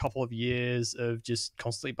like a couple of years of just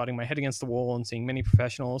constantly butting my head against the wall and seeing many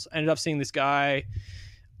professionals, I ended up seeing this guy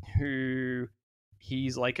who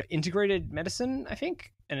he's like integrated medicine, I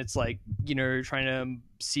think. And it's like, trying to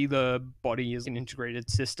see the body as an integrated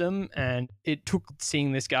system. And it took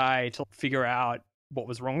seeing this guy to figure out what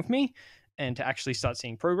was wrong with me and to actually start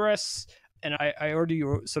seeing progress. And I already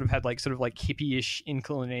sort of had like hippie-ish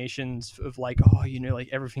inclinations of like, like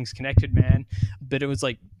everything's connected, man. But it was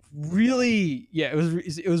like really, yeah,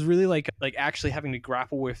 it was really like actually having to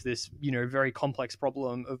grapple with this, very complex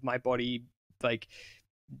problem of my body, like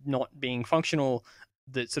not being functional,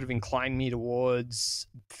 that sort of inclined me towards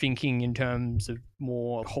thinking in terms of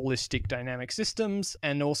more holistic dynamic systems.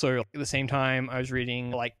 And also at the same time, I was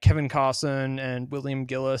reading like Kevin Carson and William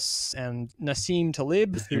Gillis and Nassim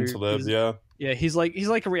Taleb. Yeah, he's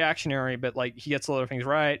like a reactionary, but like he gets a lot of things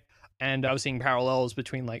right. And I was seeing parallels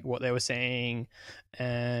between like what they were saying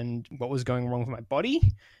and what was going wrong with my body.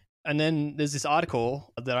 And then there's this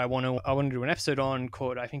article that I want to do an episode on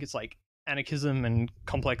called, I think it's like Anarchism and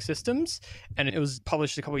Complex Systems, and it was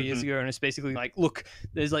published a couple of years ago, and it's basically like, look,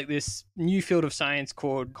 there's like this new field of science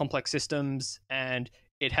called complex systems, and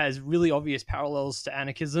it has really obvious parallels to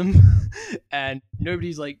anarchism and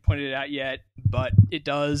nobody's like pointed it out yet, but it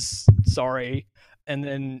does. Sorry. And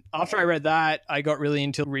then after I read that, I got really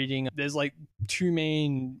into reading. There's like two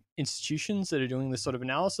main institutions that are doing this sort of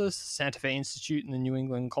analysis, Santa Fe Institute and the New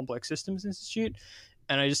England Complex Systems Institute.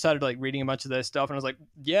 And I just started like reading a bunch of their stuff, and I was like,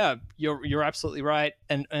 yeah, you're absolutely right.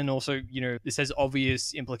 And also, this has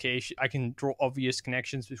obvious implication. I can draw obvious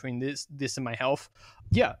connections between this and my health.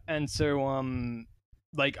 Yeah. And so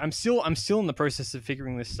like I'm still in the process of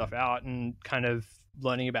figuring this stuff out and kind of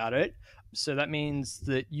learning about it. So that means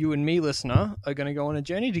that you and me, listener, are going to go on a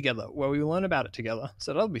journey together where we learn about it together.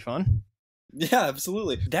 So that'll be fun. Yeah,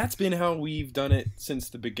 absolutely. That's been how we've done it since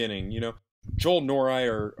the beginning. Joel nor I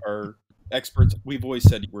are experts. We've always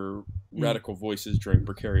said we're radical voices during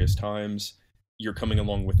precarious times. You're coming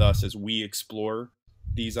along with us as we explore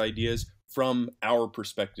these ideas from our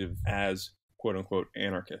perspective as quote unquote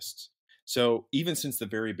anarchists. So even since the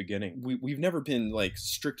very beginning, we've never been like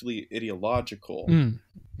strictly ideological.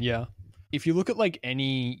 Yeah. If you look at like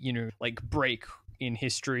any, like break in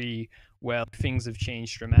history where things have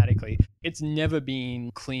changed dramatically, it's never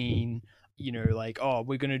been clean. like, oh,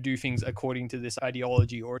 we're going to do things according to this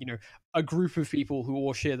ideology, or, a group of people who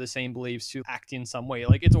all share the same beliefs to act in some way.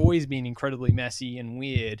 Like, it's always been incredibly messy and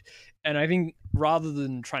weird. And I think rather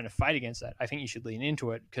than trying to fight against that, I think you should lean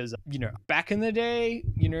into it because, back in the day,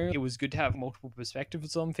 it was good to have multiple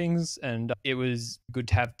perspectives on things, and it was good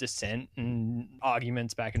to have dissent and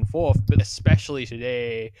arguments back and forth. But especially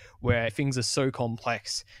today, where things are so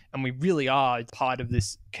complex and we really are part of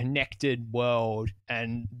this connected world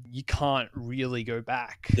and you can't really go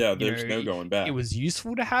back. Yeah, there's no going back. It was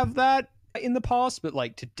useful to have that in the past, but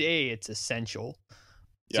like today it's essential.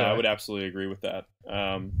 Yeah, so I would absolutely agree with that.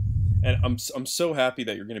 And I'm so happy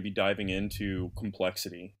that you're going to be diving into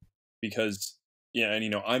complexity because,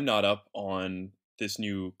 and I'm not up on this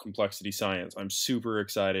new complexity science. I'm super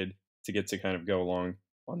excited to get to kind of go along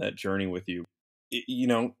on that journey with you.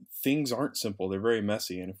 Things aren't simple. They're very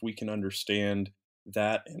messy. And if we can understand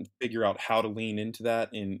that and figure out how to lean into that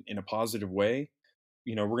in a positive way,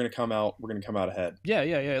 we're going to come out ahead.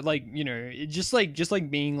 Yeah. Like, just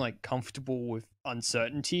like being like comfortable with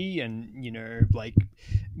uncertainty and, like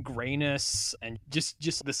grayness and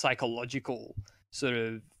just the psychological sort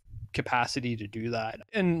of capacity to do that.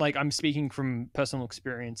 And like, I'm speaking from personal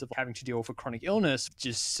experience of having to deal with a chronic illness,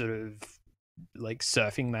 just sort of like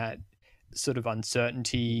surfing that sort of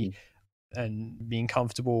uncertainty and being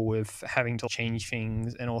comfortable with having to change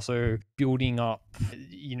things, and also building up,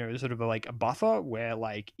 sort of like a buffer where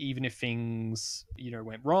like, even if things,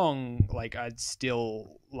 went wrong, like I'd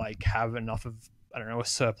still like have enough of, I don't know, a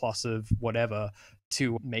surplus of whatever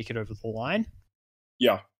to make it over the line.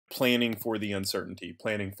 Yeah. Planning for the uncertainty,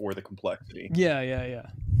 planning for the complexity. Yeah.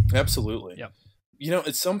 Absolutely. Yeah.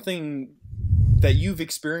 It's something that you've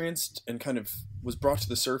experienced and kind of was brought to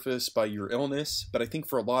the surface by your illness. But I think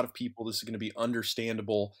for a lot of people, this is going to be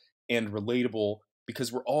understandable and relatable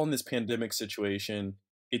because we're all in this pandemic situation.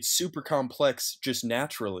 It's super complex just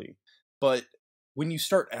naturally. But when you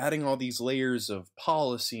start adding all these layers of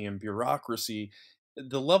policy and bureaucracy,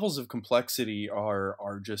 the levels of complexity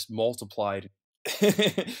are just multiplied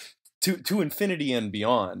to infinity and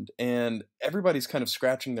beyond. And everybody's kind of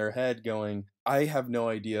scratching their head going, I have no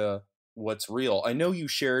idea what's real. I know you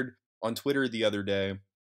shared on Twitter the other day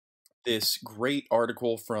this great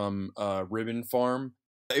article from Ribbon Farm.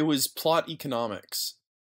 It was plot economics.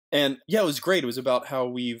 And yeah, it was great. It was about how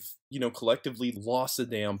we've, collectively lost the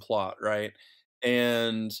damn plot, right?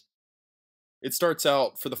 And it starts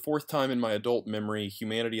out, for the fourth time in my adult memory,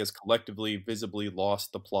 humanity has collectively, visibly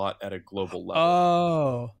lost the plot at a global level.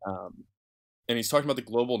 Oh. And he's talking about the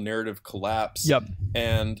global narrative collapse. Yep.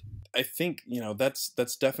 And I think,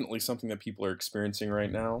 that's definitely something that people are experiencing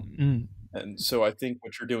right now. And so I think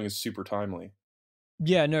what you're doing is super timely.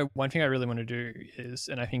 Yeah, no, one thing I really want to do is,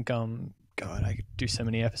 and I think, God, I could do so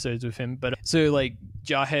many episodes with him, but so like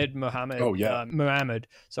Jahed Mohammed, Mohammed,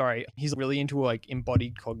 sorry, he's really into like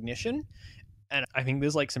embodied cognition. And I think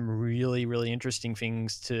there's like some really, really interesting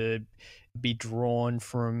things to be drawn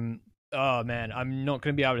from. Oh man, I'm not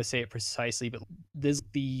going to be able to say it precisely, but there's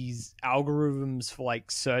these algorithms for like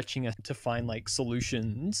searching to find like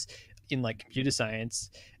solutions in like computer science.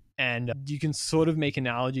 And you can sort of make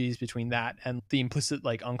analogies between that and the implicit,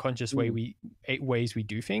 like unconscious ways we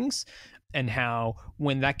do things, and how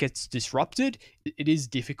when that gets disrupted, it is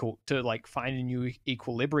difficult to like find a new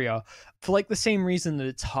equilibria. For like the same reason that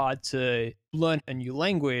it's hard to learn a new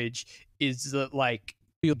language is that like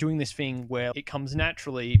you're doing this thing where it comes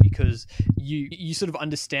naturally because you sort of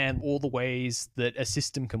understand all the ways that a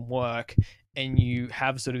system can work, and you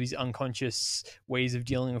have sort of these unconscious ways of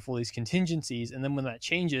dealing with all these contingencies. And then when that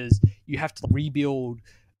changes, you have to rebuild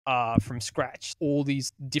from scratch all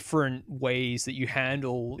these different ways that you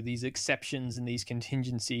handle these exceptions and these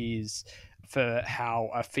contingencies for how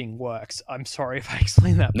a thing works. I'm sorry if I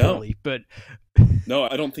explained that poorly, but no,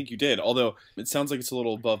 I don't think you did. Although it sounds like it's a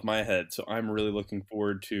little above my head. So I'm really looking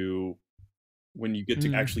forward to when you get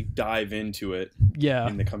to actually dive into it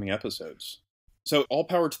in the coming episodes. So all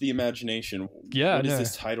power to the imagination. Yeah, what does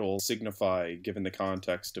this title signify given the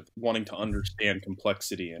context of wanting to understand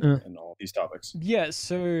complexity and all these topics? Yeah,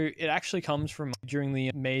 so it actually comes from during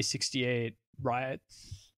the May 68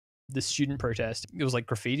 riots, the student protest. It was like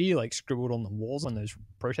graffiti, like scribbled on the walls when those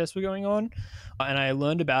protests were going on. And I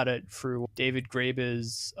learned about it through David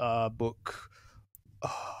Graeber's book,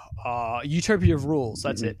 Utopia of Rules.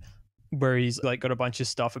 That's it. where he's like got a bunch of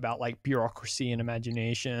stuff about like bureaucracy and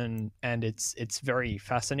imagination, and it's very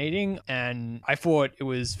fascinating. And I thought it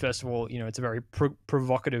was, first of all, it's a very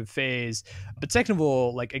provocative phase, but second of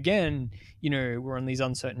all, like, again, we're in these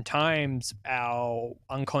uncertain times. Our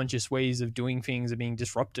unconscious ways of doing things are being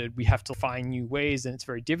disrupted. We have to find new ways, and it's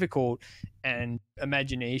very difficult. And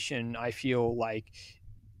imagination, I feel like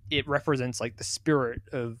it represents like the spirit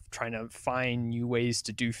of trying to find new ways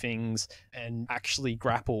to do things and actually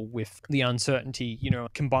grapple with the uncertainty,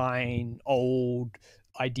 combine old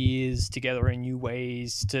ideas together in new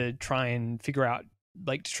ways to try and figure out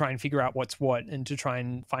what's what, and to try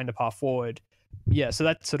and find a path forward. Yeah, so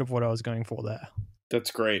that's sort of what I was going for there.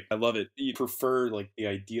 That's great. I love it. You prefer like the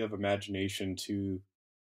idea of imagination to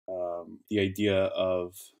the idea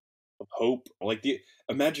of hope. Like the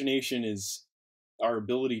imagination is our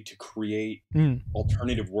ability to create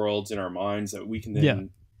alternative worlds in our minds that we can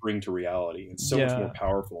then bring to reality. It's so much more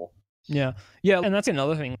powerful. Yeah. And that's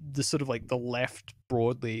another thing. The sort of like the left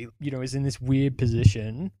broadly, is in this weird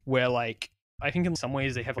position where, like, I think in some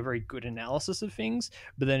ways they have a very good analysis of things,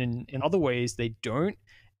 but then in other ways they don't.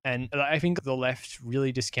 And I think the left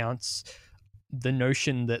really discounts the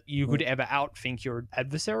notion that you could ever outthink your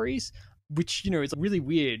adversaries, which, is really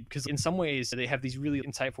weird, because in some ways they have these really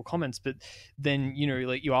insightful comments, but then,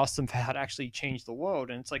 like, you ask them for how to actually change the world,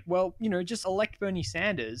 and it's like, well, just elect Bernie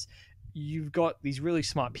Sanders. You've got these really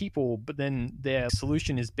smart people, but then their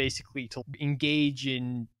solution is basically to engage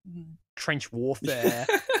in trench warfare.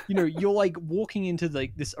 You're like walking into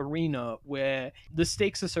like this arena where the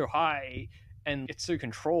stakes are so high and it's so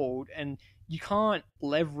controlled, and you can't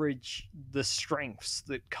leverage the strengths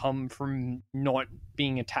that come from not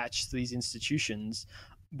being attached to these institutions,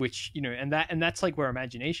 which, and that's like where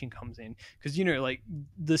imagination comes in. Because, like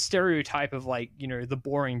the stereotype of like, the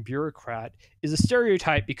boring bureaucrat is a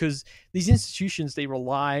stereotype because these institutions, they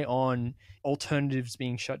rely on alternatives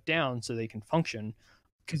being shut down so they can function.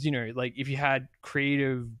 Because, like if you had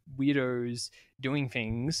creative weirdos doing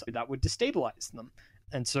things, that would destabilize them.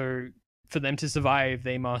 And so for them to survive,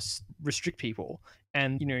 they must restrict people.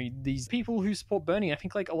 And, these people who support Bernie, I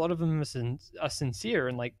think like a lot of them are sincere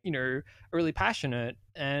and like, are really passionate.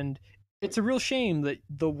 And it's a real shame that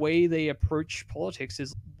the way they approach politics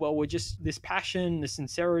is, well, we're just this passion, this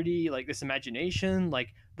sincerity, like this imagination,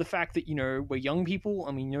 like the fact that, we're young people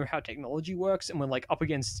and we know how technology works, and we're like up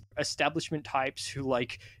against establishment types who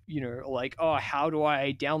like, like, oh, how do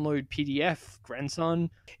I download PDF,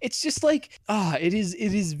 grandson? It's just like, it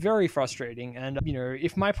is very frustrating. And,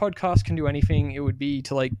 if my podcast can do anything, it would be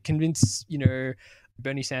to like convince,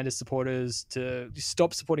 Bernie Sanders supporters to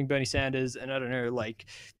stop supporting Bernie Sanders, and I don't know, like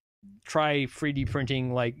try 3D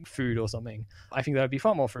printing like food or something. I think that would be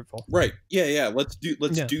far more fruitful. Right. Yeah. Let's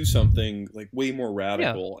do something like way more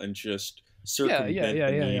radical and just circumvent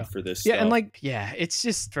the need for this stuff. And like, it's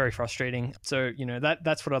just very frustrating. So,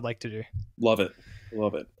 that's what I'd like to do. Love it.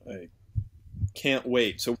 I can't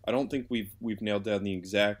wait. So I don't think we've nailed down the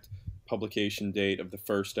exact publication date of the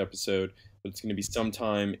first episode, but it's going to be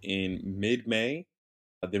sometime in mid-May.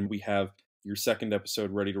 Then we have your second episode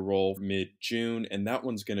ready to roll mid-June, and that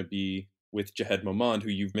one's going to be with Jahed Momand, who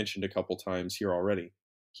you've mentioned a couple times here already.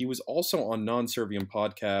 He was also on Non Serviam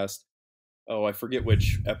podcast. Oh, I forget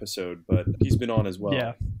which episode, but he's been on as well.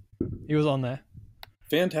 Yeah, he was on there.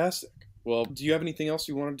 Fantastic. Well, do you have anything else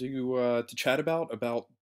you wanted to chat about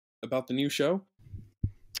the new show?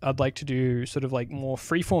 I'd like to do sort of like more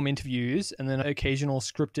freeform interviews and then occasional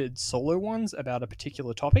scripted solo ones about a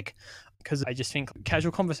particular topic, because I just think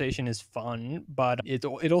casual conversation is fun, but it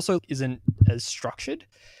also isn't as structured.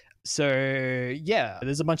 So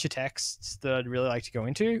there's a bunch of texts that I'd really like to go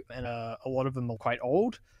into, and a lot of them are quite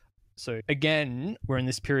old. So again, we're in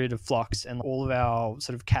this period of flux, and all of our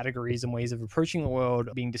sort of categories and ways of approaching the world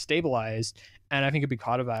are being destabilized. And I think a big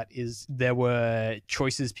part of that is there were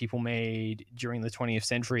choices people made during the 20th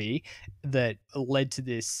century that led to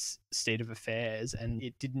this state of affairs, and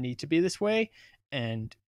it didn't need to be this way.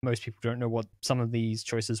 And most people don't know what some of these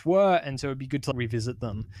choices were, and so it'd be good to revisit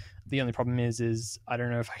them. The only problem is I don't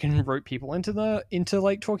know if I can rope people into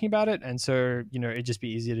like talking about it, and so it'd just be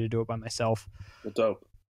easier to do it by myself. Well, dope.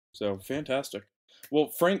 So fantastic. Well,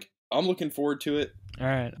 Frank, I'm looking forward to it. All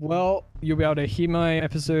right. Well, you'll be able to hear my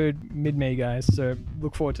episode mid-May, guys. So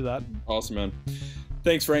look forward to that. Awesome, man.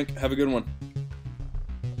 Thanks, Frank. Have a good one.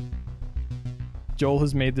 Joel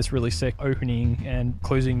has made this really sick opening and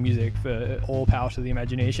closing music for All Power to the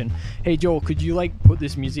Imagination. Hey, Joel, could you like put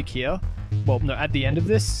this music here? Well, no, at the end of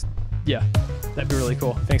this? Yeah, that'd be really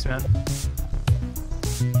cool. Thanks, man.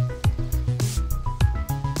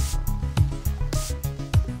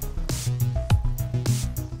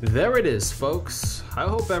 There it is, folks. I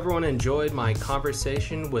hope everyone enjoyed my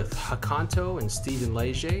conversation with Hakanto and Stephen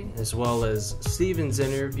Leger, as well as Stephen's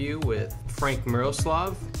interview with Frank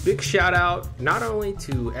Miroslav. Big shout out not only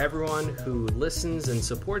to everyone who listens and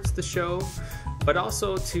supports the show, but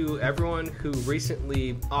also to everyone who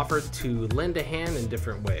recently offered to lend a hand in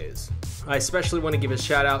different ways. I especially want to give a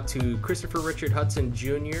shout out to Christopher Richard Hudson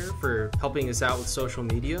Jr. for helping us out with social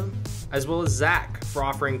media, as well as Zach for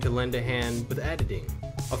offering to lend a hand with editing.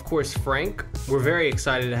 Of course, Frank, we're very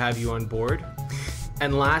excited to have you on board.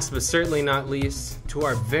 And last but certainly not least, to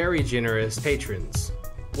our very generous patrons.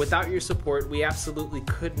 Without your support, we absolutely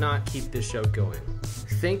could not keep this show going.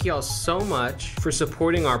 Thank y'all so much for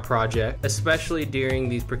supporting our project, especially during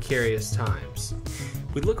these precarious times.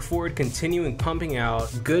 We look forward to continuing pumping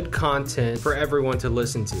out good content for everyone to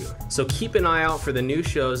listen to. So keep an eye out for the new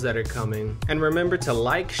shows that are coming. And remember to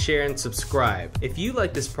like, share, and subscribe. If you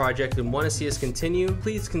like this project and want to see us continue,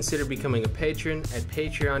 please consider becoming a patron at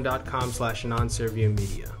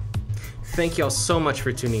patreon.com/nonserviammedia. Thank y'all so much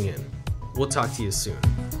for tuning in. We'll talk to you soon.